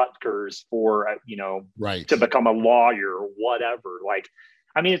to Rutgers for, to become a lawyer or whatever.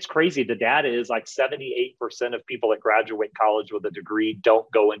 It's crazy. The data is like 78% of people that graduate college with a degree don't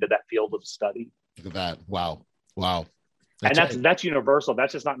go into that field of study. Look at that. Wow. That's universal.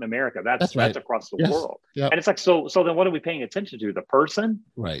 That's just not in America. That's across the world. Yep. And it's like, so then what are we paying attention to? The person?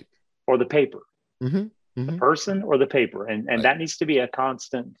 Right. Or the paper? the person or the paper. And Right. that needs to be a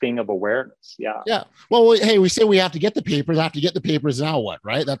constant thing of awareness. Yeah. Yeah. Well, hey, we say we have to get the papers. I have to get the papers now. What?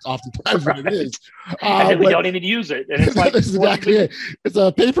 Right. That's oftentimes what it is. And then we don't even use it. And it's like, that's exactly it. It's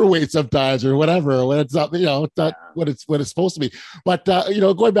a paperweight sometimes or whatever when it's not, it's not what it's supposed to be. But,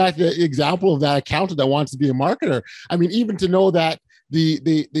 going back to the example of that accountant that wants to be a marketer, I mean, even to know that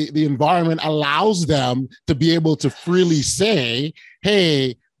the environment allows them to be able to freely say,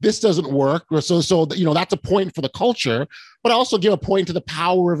 hey, this doesn't work, or so that's a point for the culture, but also give a point to the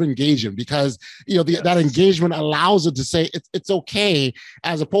power of engagement, because that engagement allows it to say it's okay,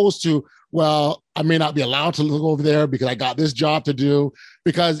 as opposed to, well, I may not be allowed to look over there because I got this job to do.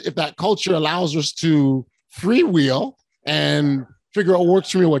 Because if that culture allows us to freewheel and figure out what works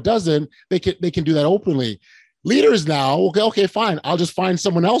for me, what doesn't, they can do that openly. Leaders now, okay, fine. I'll just find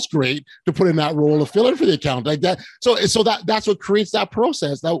someone else great to put in that role to fill in for the account like that. So that's what creates that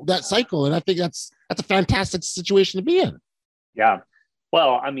process, that cycle. And I think that's a fantastic situation to be in. Yeah.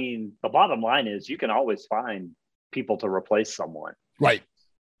 Well, I mean, the bottom line is you can always find people to replace someone. Right.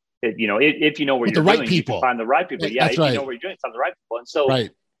 If you know what you're doing, you can find the right people. Yeah. If you know what you're doing, find the right people. And so,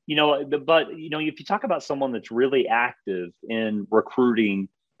 right. If you talk about someone that's really active in recruiting,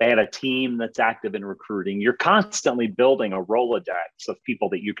 they have a team that's active in recruiting, you're constantly building a Rolodex of people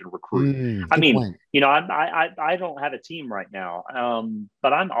that you can recruit. I mean, I don't have a team right now,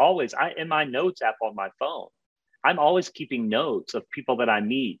 but I'm always, in my notes app on my phone, I'm always keeping notes of people that I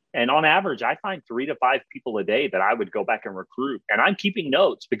meet. And on average, I find 3 to 5 people a day that I would go back and recruit. And I'm keeping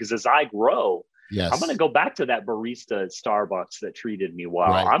notes because as I grow, I'm going to go back to that barista at Starbucks that treated me well.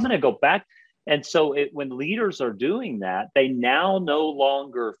 Right. I'm going to go back. And so when leaders are doing that, they now no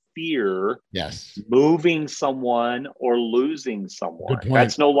longer fear moving someone or losing someone.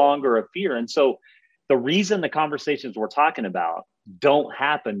 That's no longer a fear. And so the reason the conversations we're talking about don't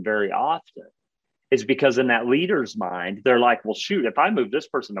happen very often is because in that leader's mind, they're like, well, shoot, if I move this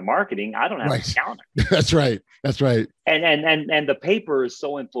person to marketing, I don't have an accountant. That's right. And the paper is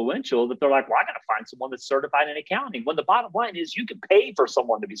so influential that they're like, well, I got to find someone that's certified in accounting. When the bottom line is you can pay for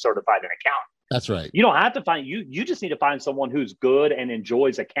someone to be certified in accounting. That's right. You don't have to find, you just need to find someone who's good and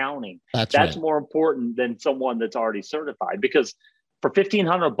enjoys accounting. That's more important than someone that's already certified, because for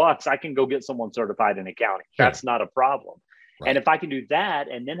 $1,500, I can go get someone certified in accounting. Sure. That's not a problem. Right. And if I can do that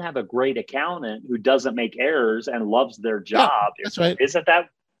and then have a great accountant who doesn't make errors and loves their job,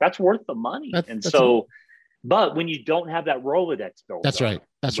 that's worth the money. But when you don't have that Rolodex built up,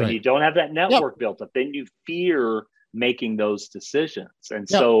 when you don't have that network built up, then you fear making those decisions. And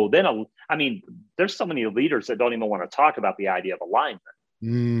so then, there's so many leaders that don't even want to talk about the idea of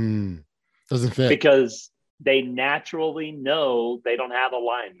alignment. Doesn't fit. Because they naturally know they don't have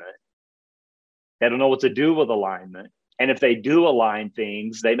alignment. They don't know what to do with alignment. And if they do align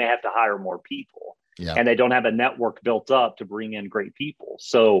things, they may have to hire more people. And they don't have a network built up to bring in great people.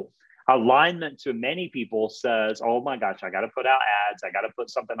 So alignment to many people says, oh my gosh, I got to put out ads. I got to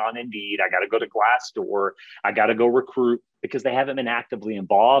put something on Indeed. I got to go to Glassdoor. I got to go recruit, because they haven't been actively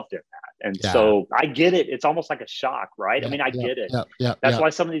involved in that. And so I get it. It's almost like a shock, right? I get it. That's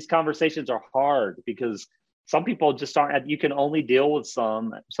why some of these conversations are hard, because some people just aren't, you can only deal with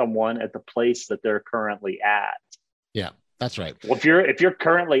someone at the place that they're currently at. Yeah, that's right. Well, if you're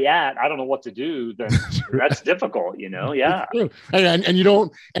currently at, I don't know what to do, then that's difficult, Yeah. And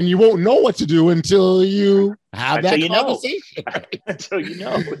you won't know what to do until you have that conversation. Right? Until you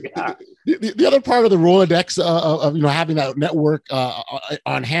know. Yeah. The other part of the Rolodex of having that network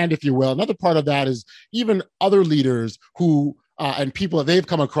on hand, if you will, another part of that is even other leaders who and people that they've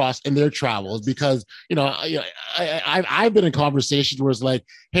come across in their travels, because I've been in conversations where it's like,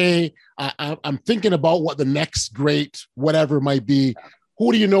 hey, I'm thinking about what the next great whatever might be.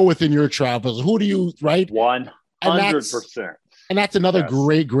 Who do you know within your travels? Who do you 100%. And that's another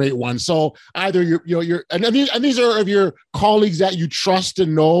great one. So either you're and these are of your colleagues that you trust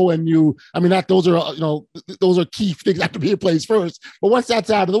and know, and those are key things that have to be in place first. But once that's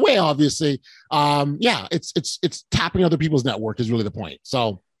out of the way, obviously, it's tapping other people's network is really the point.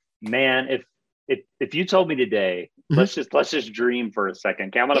 So, man, if you told me today, let's just dream for a second.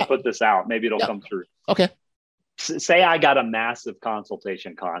 Okay, I'm going to put this out. Maybe it'll come through. Okay. Say I got a massive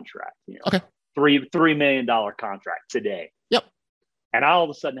consultation contract. Okay. $3 million contract today. Yep. And I all of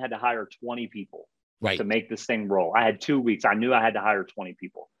a sudden had to hire 20 people to make this thing roll. I had 2 weeks. I knew I had to hire 20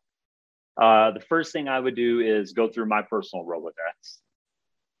 people. The first thing I would do is go through my personal Rolodex.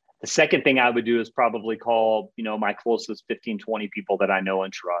 The second thing I would do is probably call, my closest 15, 20 people that I know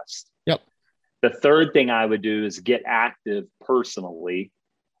and trust. Yep. The third thing I would do is get active personally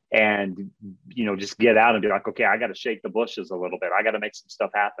and, just get out and be like, okay, I got to shake the bushes a little bit. I got to make some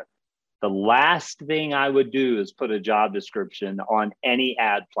stuff happen. The last thing I would do is put a job description on any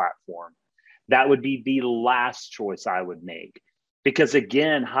ad platform. That would be the last choice I would make. Because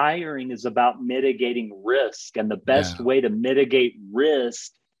again, hiring is about mitigating risk. And the best way to mitigate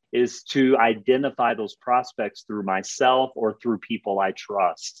risk is to identify those prospects through myself or through people I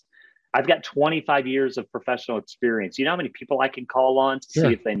trust. I've got 25 years of professional experience. You know how many people I can call on to see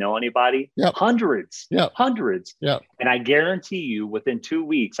if they know anybody? Yep. Hundreds. Yep. Hundreds. Yep. And I guarantee you within 2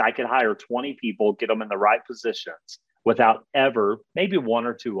 weeks, I could hire 20 people, get them in the right positions without ever, maybe one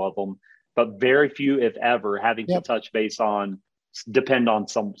or two of them, but very few, if ever, having to touch base on, depend on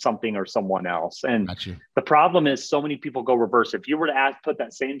something or someone else. And the problem is so many people go reverse. If you were to put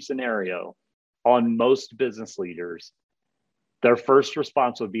that same scenario on most business leaders, their first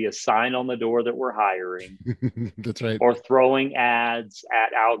response would be a sign on the door that we're hiring. That's right. Or throwing ads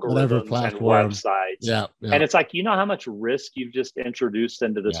at algorithms and websites. Yeah. And it's like, you know how much risk you've just introduced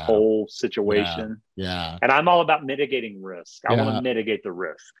into this whole situation? Yeah. And I'm all about mitigating risk. I want to mitigate the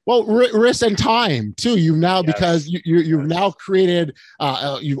risk. Well, risk and time too. You've now, because you've now created,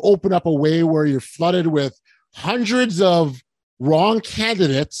 you've opened up a way where you're flooded with hundreds of wrong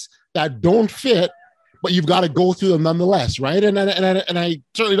candidates that don't fit, but you've got to go through them nonetheless, right? And I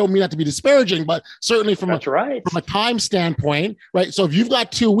certainly don't mean that to be disparaging, but certainly from a time standpoint, right? So if you've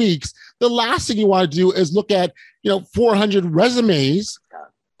got 2 weeks, the last thing you want to do is look at 400 resumes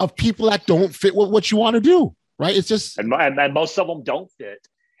of people that don't fit what you want to do, right? It's just and most of them don't fit.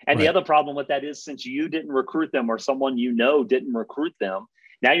 And the other problem with that is, since you didn't recruit them or someone didn't recruit them,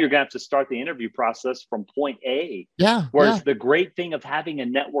 now you're going to have to start the interview process from point A. Whereas the great thing of having a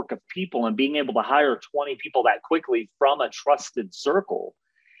network of people and being able to hire 20 people that quickly from a trusted circle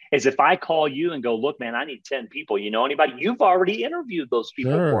is, if I call you and go, look, man, I need 10 people. You know anybody? You've already interviewed those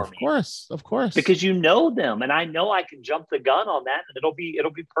people for me. Of course. Because you know them. And I know I can jump the gun on that and it'll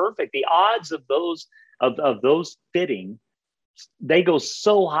be perfect. The odds of those fitting, they go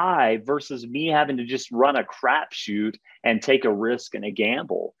so high versus me having to just run a crapshoot and take a risk and a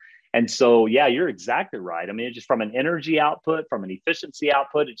gamble. And so, you're exactly right. I mean, it just from an energy output, from an efficiency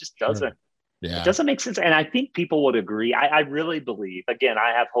output, it just doesn't, it doesn't make sense. And I think people would agree. I really believe, again,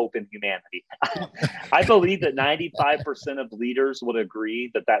 I have hope in humanity. I believe that 95% of leaders would agree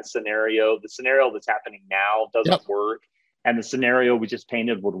that the scenario that's happening now doesn't work. And the scenario we just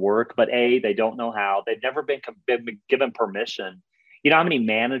painted would work, but they don't know how. They've never been given permission. You know how many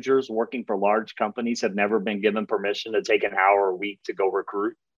managers working for large companies have never been given permission to take an hour a week to go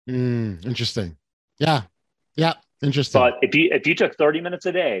recruit? Interesting. Yeah. Interesting. But if you took 30 minutes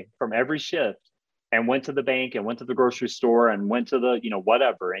a day from every shift and went to the bank and went to the grocery store and went to the,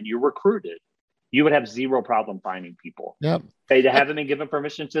 whatever, and you recruited, you would have zero problem finding people. They haven't been given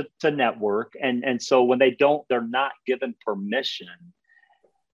permission to network. And so when they're not given permission,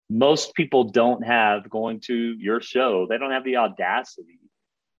 most people don't have, going to your show, they don't have the audacity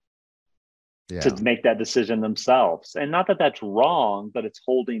to make that decision themselves. And not that that's wrong, but it's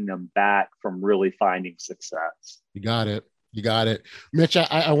holding them back from really finding success. You got it. Mitch,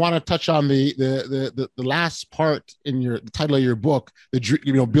 I want to touch on the last part in the title of your book,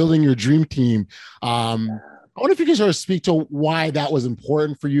 building your dream team. I wonder if you can sort of speak to why that was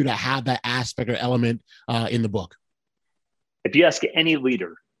important for you to have that aspect or element in the book. If you ask any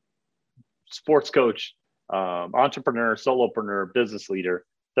leader, sports coach, entrepreneur, solopreneur, business leader,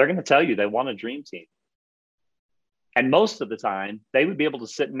 they're going to tell you they want a dream team. And most of the time, they would be able to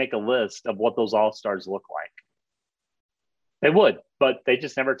sit and make a list of what those all-stars look like. They would, but they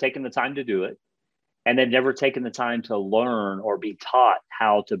just never taken the time to do it. And they've never taken the time to learn or be taught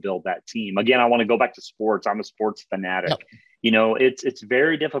how to build that team. Again, I want to go back to sports. I'm a sports fanatic. It's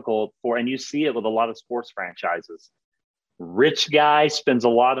very difficult and you see it with a lot of sports franchises. Rich guy spends a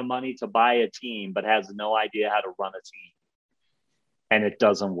lot of money to buy a team, but has no idea how to run a team. And it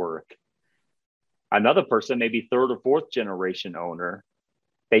doesn't work. Another person, maybe third or fourth generation owner,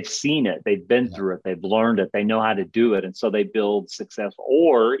 they've seen it, they've been through it, they've learned it, they know how to do it. And so they build success.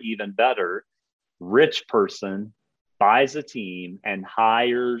 Or even better, rich person buys a team and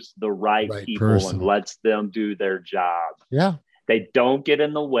hires the right people person. And lets them do their job. They don't get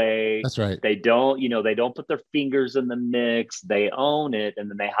in the way. That's right. They don't, they don't put their fingers in the mix. They own it, and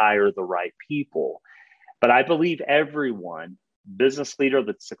then they hire the right people. But I believe everyone, business leader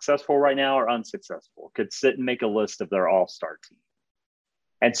that's successful right now or unsuccessful, could sit and make a list of their all-star team.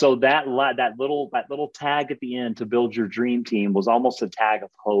 And so that little tag at the end to build your dream team was almost a tag of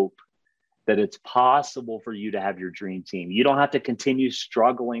hope that it's possible for you to have your dream team. You don't have to continue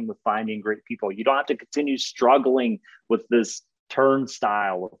struggling with finding great people. You don't have to continue struggling with this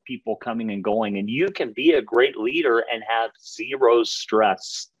turnstile of people coming and going. And you can be a great leader and have zero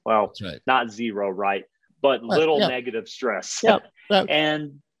stress Well, That's right. not zero, right? But little negative stress. Yep. Yep.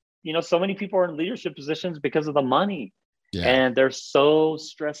 And, so many people are in leadership positions because of the money. Yeah. And they're so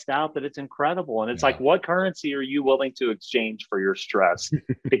stressed out that it's incredible. And it's like, what currency are you willing to exchange for your stress?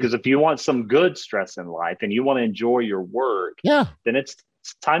 Because if you want some good stress in life and you want to enjoy your work, then it's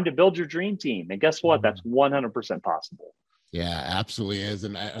time to build your dream team. And guess what? That's 100% possible. Yeah, absolutely is.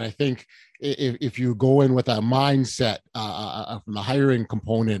 And I think if you go in with that mindset from the hiring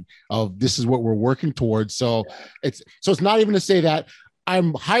component of this is what we're working towards. So it's not even to say that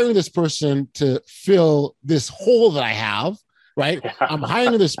I'm hiring this person to fill this hole that I have, right? I'm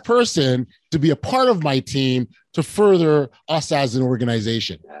hiring this person to be a part of my team to further us as an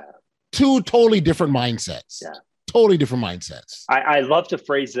organization. Two totally different mindsets. Totally different mindsets. I love to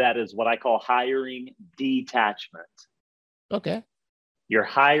phrase that as what I call hiring detachment. Okay. You're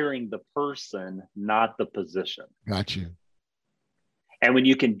hiring the person, not the position. Got you. And when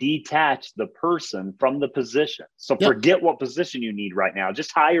you can detach the person from the position, so forget what position you need right now,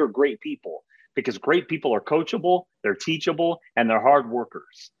 just hire great people, because great people are coachable, they're teachable, and they're hard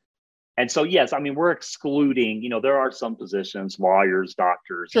workers. And so, yes, I mean, we're excluding, there are some positions, lawyers,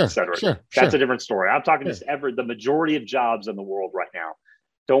 doctors, et cetera. That's a different story. I'm talking just the majority of jobs in the world right now.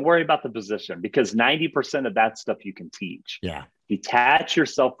 Don't worry about the position, because 90% of that stuff you can teach. Yeah. Detach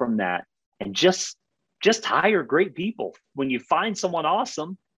yourself from that and just hire great people. When you find someone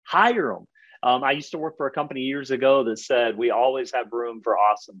awesome, hire them. I used to work for a company years ago that said, we always have room for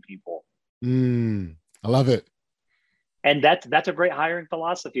awesome people. I love it. And that's a great hiring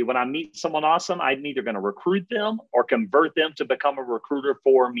philosophy. When I meet someone awesome, I'm either going to recruit them or convert them to become a recruiter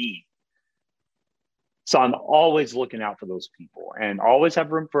for me. So I'm always looking out for those people and always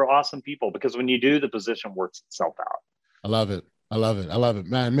have room for awesome people, because when you do, the position works itself out. I love it.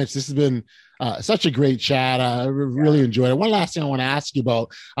 Man, Mitch, this has been such a great chat. I really enjoyed it. One last thing I want to ask you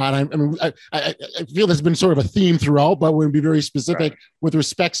about, and I feel there's been sort of a theme throughout, but we're going to be very specific with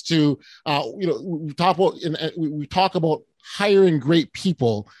respects to, we talk about hiring great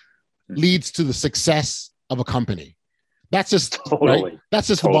people leads to the success of a company. That's just right. That's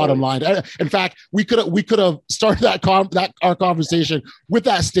just the bottom line. In fact, we could have started our conversation with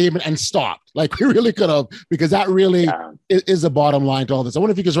that statement and stopped. Like, we really could have, because that really is the bottom line to all this. I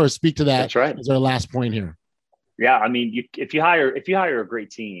wonder if you could sort of speak to that. That's right. As our last point here. Yeah, I mean, if you hire a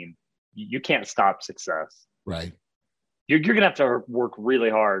great team, you can't stop success. Right. You're going to have to work really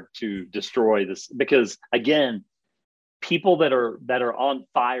hard to destroy this, because again, people that are on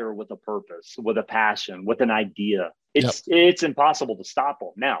fire with a purpose, with a passion, with an idea, it's impossible to stop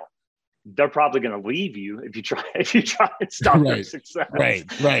them. Now, they're probably going to leave you if you try and stop their success. Right.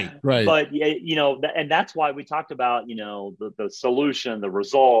 But and that's why we talked about the solution, the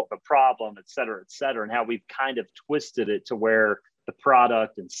result, the problem, et cetera, and how we've kind of twisted it to where the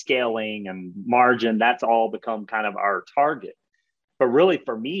product and scaling and margin, that's all become kind of our target. But really,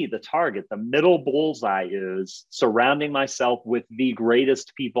 for me, the target, the middle bullseye, is surrounding myself with the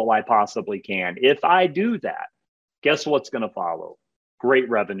greatest people I possibly can. If I do that, guess what's going to follow? Great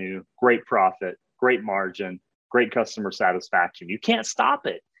revenue, great profit, great margin, great customer satisfaction. You can't stop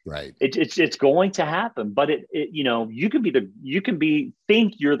it. Right. It's going to happen. But you can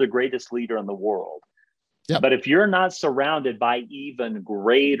think you're the greatest leader in the world. Yep. But if you're not surrounded by even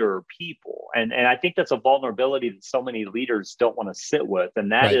greater people, and I think that's a vulnerability that so many leaders don't want to sit with,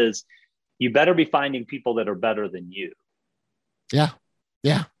 and that is, you better be finding people that are better than you. Yeah.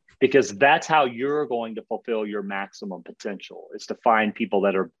 Because that's how you're going to fulfill your maximum potential, is to find people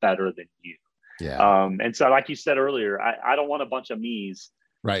that are better than you. Yeah. And so, like you said earlier, I don't want a bunch of me's.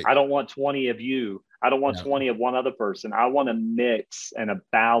 Right. I don't want 20 of you. I don't want 20 of one other person. I want a mix and a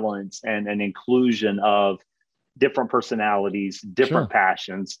balance and an inclusion of different personalities, different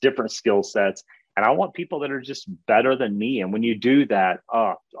passions, different skill sets. And I want people that are just better than me. And when you do that,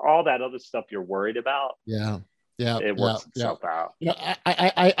 all that other stuff you're worried about, it works itself out.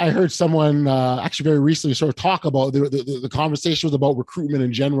 I heard someone actually very recently sort of talk about the conversation was about recruitment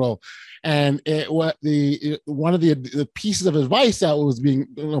in general. And one of the pieces of advice that was being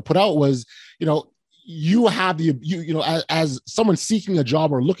put out was, you have as someone seeking a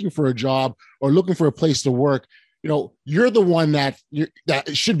job or looking for a job or looking for a place to work, you're the one that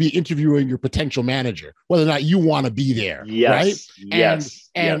should be interviewing your potential manager, whether or not you want to be there. Yes.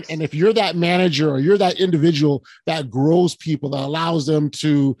 Right. And if you're that manager or you're that individual that grows people, that allows them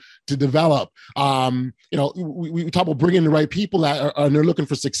to develop, we talk about bringing the right people and they're looking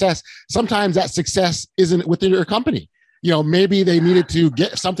for success. Sometimes that success isn't within your company. Maybe they needed to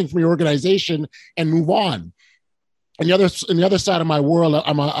get something from your organization and move on. On the other side of my world,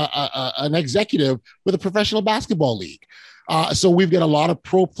 I'm an executive with a professional basketball league. So we've got a lot of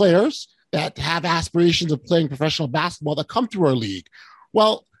pro players that have aspirations of playing professional basketball that come through our league.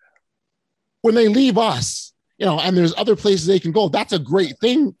 Well, when they leave us, and there's other places they can go, that's a great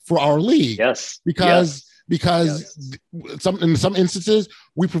thing for our league. Yes. Because in some instances,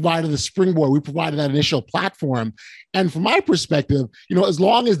 we provided a springboard, we provided that initial platform. And from my perspective, as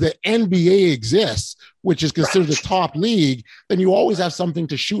long as the NBA exists, which is considered the top league, then you always have something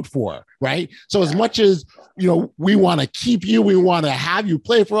to shoot for, right? So as much as, we want to keep you, we want to have you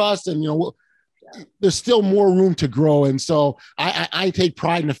play for us, and, there's still more room to grow. And so I take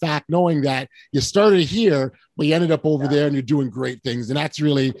pride in the fact knowing that you started here, but you ended up over there and you're doing great things. And that's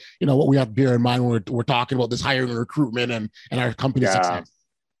really, what we have to bear in mind when we're talking about this hiring and recruitment and our company's success.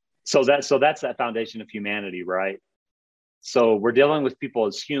 So that's that foundation of humanity, right? So we're dealing with people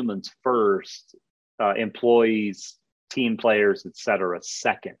as humans first, employees, team players, et cetera,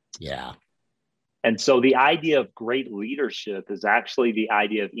 second. Yeah. And so the idea of great leadership is actually the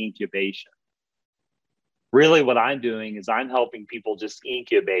idea of incubation. Really what I'm doing is I'm helping people just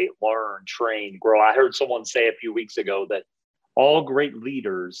incubate, learn, train, grow. I heard someone say a few weeks ago that all great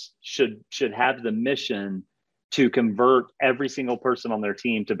leaders should have the mission to convert every single person on their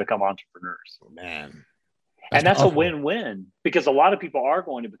team to become entrepreneurs. Oh, man. That's a win-win, because a lot of people are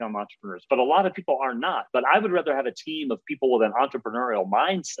going to become entrepreneurs, but a lot of people are not. But I would rather have a team of people with an entrepreneurial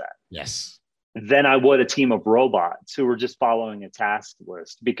mindset. Yes. Than I would a team of robots who are just following a task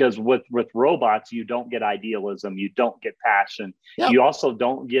list. Because with robots, you don't get idealism, you don't get passion, you also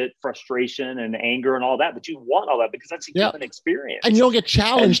don't get frustration and anger and all that. But you want all that because that's a human experience, and you don't get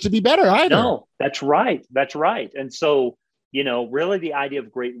challenged to be better either. No, that's right. And so, really, the idea of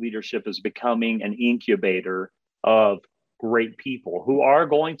great leadership is becoming an incubator of great people who are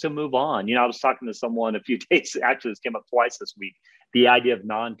going to move on. I was talking to someone a few days, actually, this came up twice this week, the idea of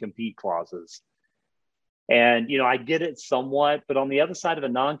non-compete clauses. And, I get it somewhat, but on the other side of a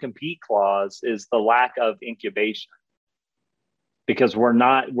non-compete clause is the lack of incubation. Because we're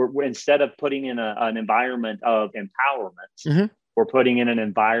instead of putting in an environment of empowerment, we're putting in an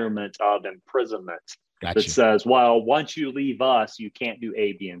environment of imprisonment that says, well, once you leave us, you can't do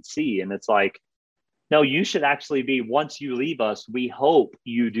A, B, and C. And it's like, no, you should actually be, once you leave us, we hope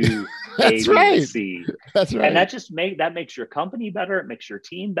you do A, B, and C. That's right. And that makes your company better. It makes your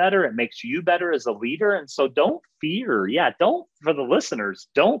team better. It makes you better as a leader. And so for the listeners,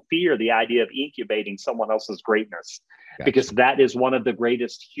 don't fear the idea of incubating someone else's greatness, because that is one of the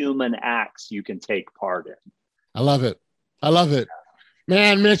greatest human acts you can take part in. I love it.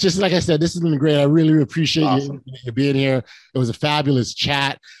 Man, Mitch, just like I said, this has been great. I really appreciate you being here. It was a fabulous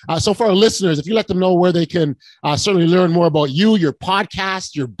chat. So for our listeners, if you let them know where they can certainly learn more about you, your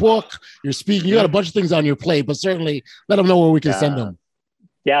podcast, your book, your speaking, you got a bunch of things on your plate, but certainly let them know where we can send them.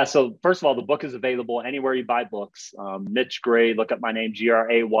 Yeah. So first of all, the book is available anywhere you buy books. Mitch Gray, look up my name,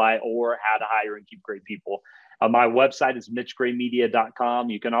 Gray, or How to Hire and Keep Great People. My website is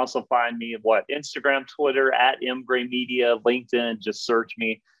mitchgraymedia.com. You can also find me Instagram, Twitter @mgraymedia, LinkedIn, just search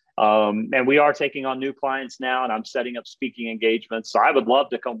me. And we are taking on new clients now, and I'm setting up speaking engagements. So I would love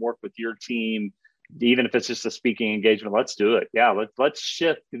to come work with your team, even if it's just a speaking engagement. Let's do it. Yeah, let's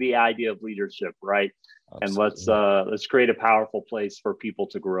shift the idea of leadership, right? Absolutely. And let's create a powerful place for people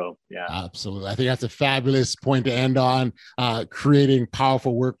to grow. Yeah, absolutely. I think that's a fabulous point to end on, creating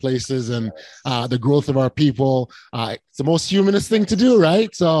powerful workplaces and the growth of our people. It's the most humanist thing to do,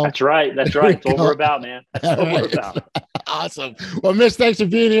 right? So that's right. That's what we're about, man. That's what we're about. Awesome. Well, Mitch, thanks for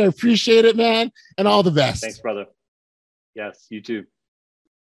being here. Appreciate it, man. And all the best. Thanks, brother. Yes, you too.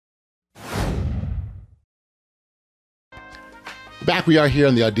 Back we are here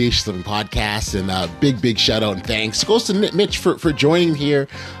on the Audacious Living Podcast, and big shout out and thanks goes to Mitch for joining here.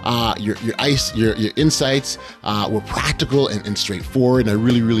 Your insights were practical and straightforward, and I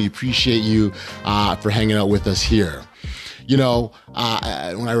really appreciate you for hanging out with us here. When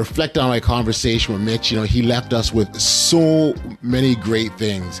I reflect on my conversation with Mitch, he left us with so many great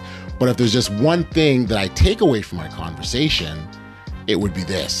things. But if there's just one thing that I take away from our conversation, it would be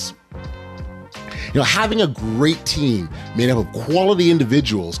this. Having a great team made up of quality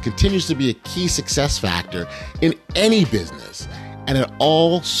individuals continues to be a key success factor in any business, and it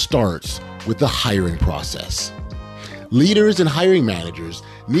all starts with the hiring process. Leaders and hiring managers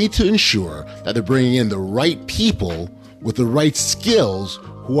need to ensure that they're bringing in the right people with the right skills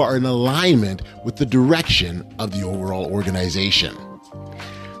who are in alignment with the direction of the overall organization.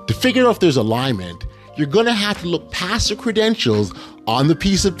 To figure out if there's alignment, you're going to have to look past the credentials on the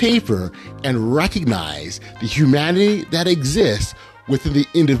piece of paper and recognize the humanity that exists within the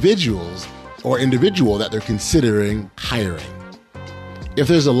individual that they're considering hiring. If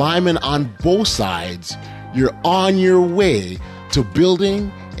there's alignment on both sides, you're on your way to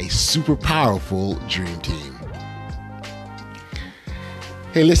building a super powerful dream team.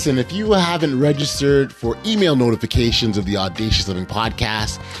 Hey, listen, if you haven't registered for email notifications of the Audacious Living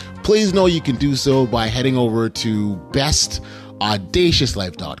Podcast, please know you can do so by heading over to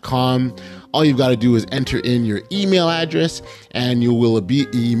bestaudaciouslife.com. All you've got to do is enter in your email address and you will be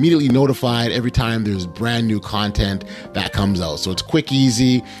immediately notified every time there's brand new content that comes out. So it's quick,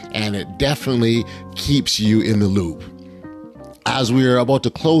 easy, and it definitely keeps you in the loop. As we're about to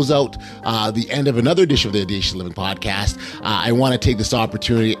close out the end of another edition of the Audacious Living Podcast, I want to take this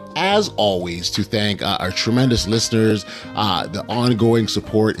opportunity, as always, to thank our tremendous listeners. The ongoing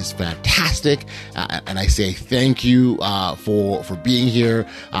support is fantastic, and I say thank you for being here.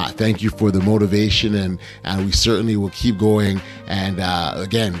 Thank you for the motivation, and we certainly will keep going. And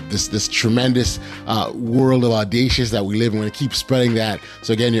again, this tremendous world of Audacious that we live in, we're going to keep spreading that.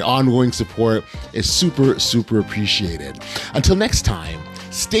 So again, your ongoing support is super, super appreciated. Until next time,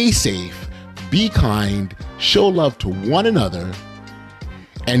 stay safe, be kind, show love to one another,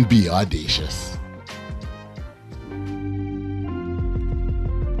 and be audacious.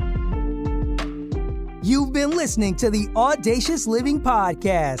 You've been listening to the Audacious Living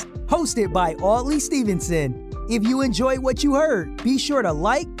Podcast, hosted by Audley Stevenson. If you enjoyed what you heard, be sure to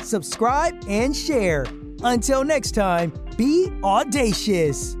like, subscribe, and share. Until next time, be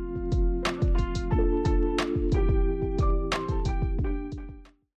audacious.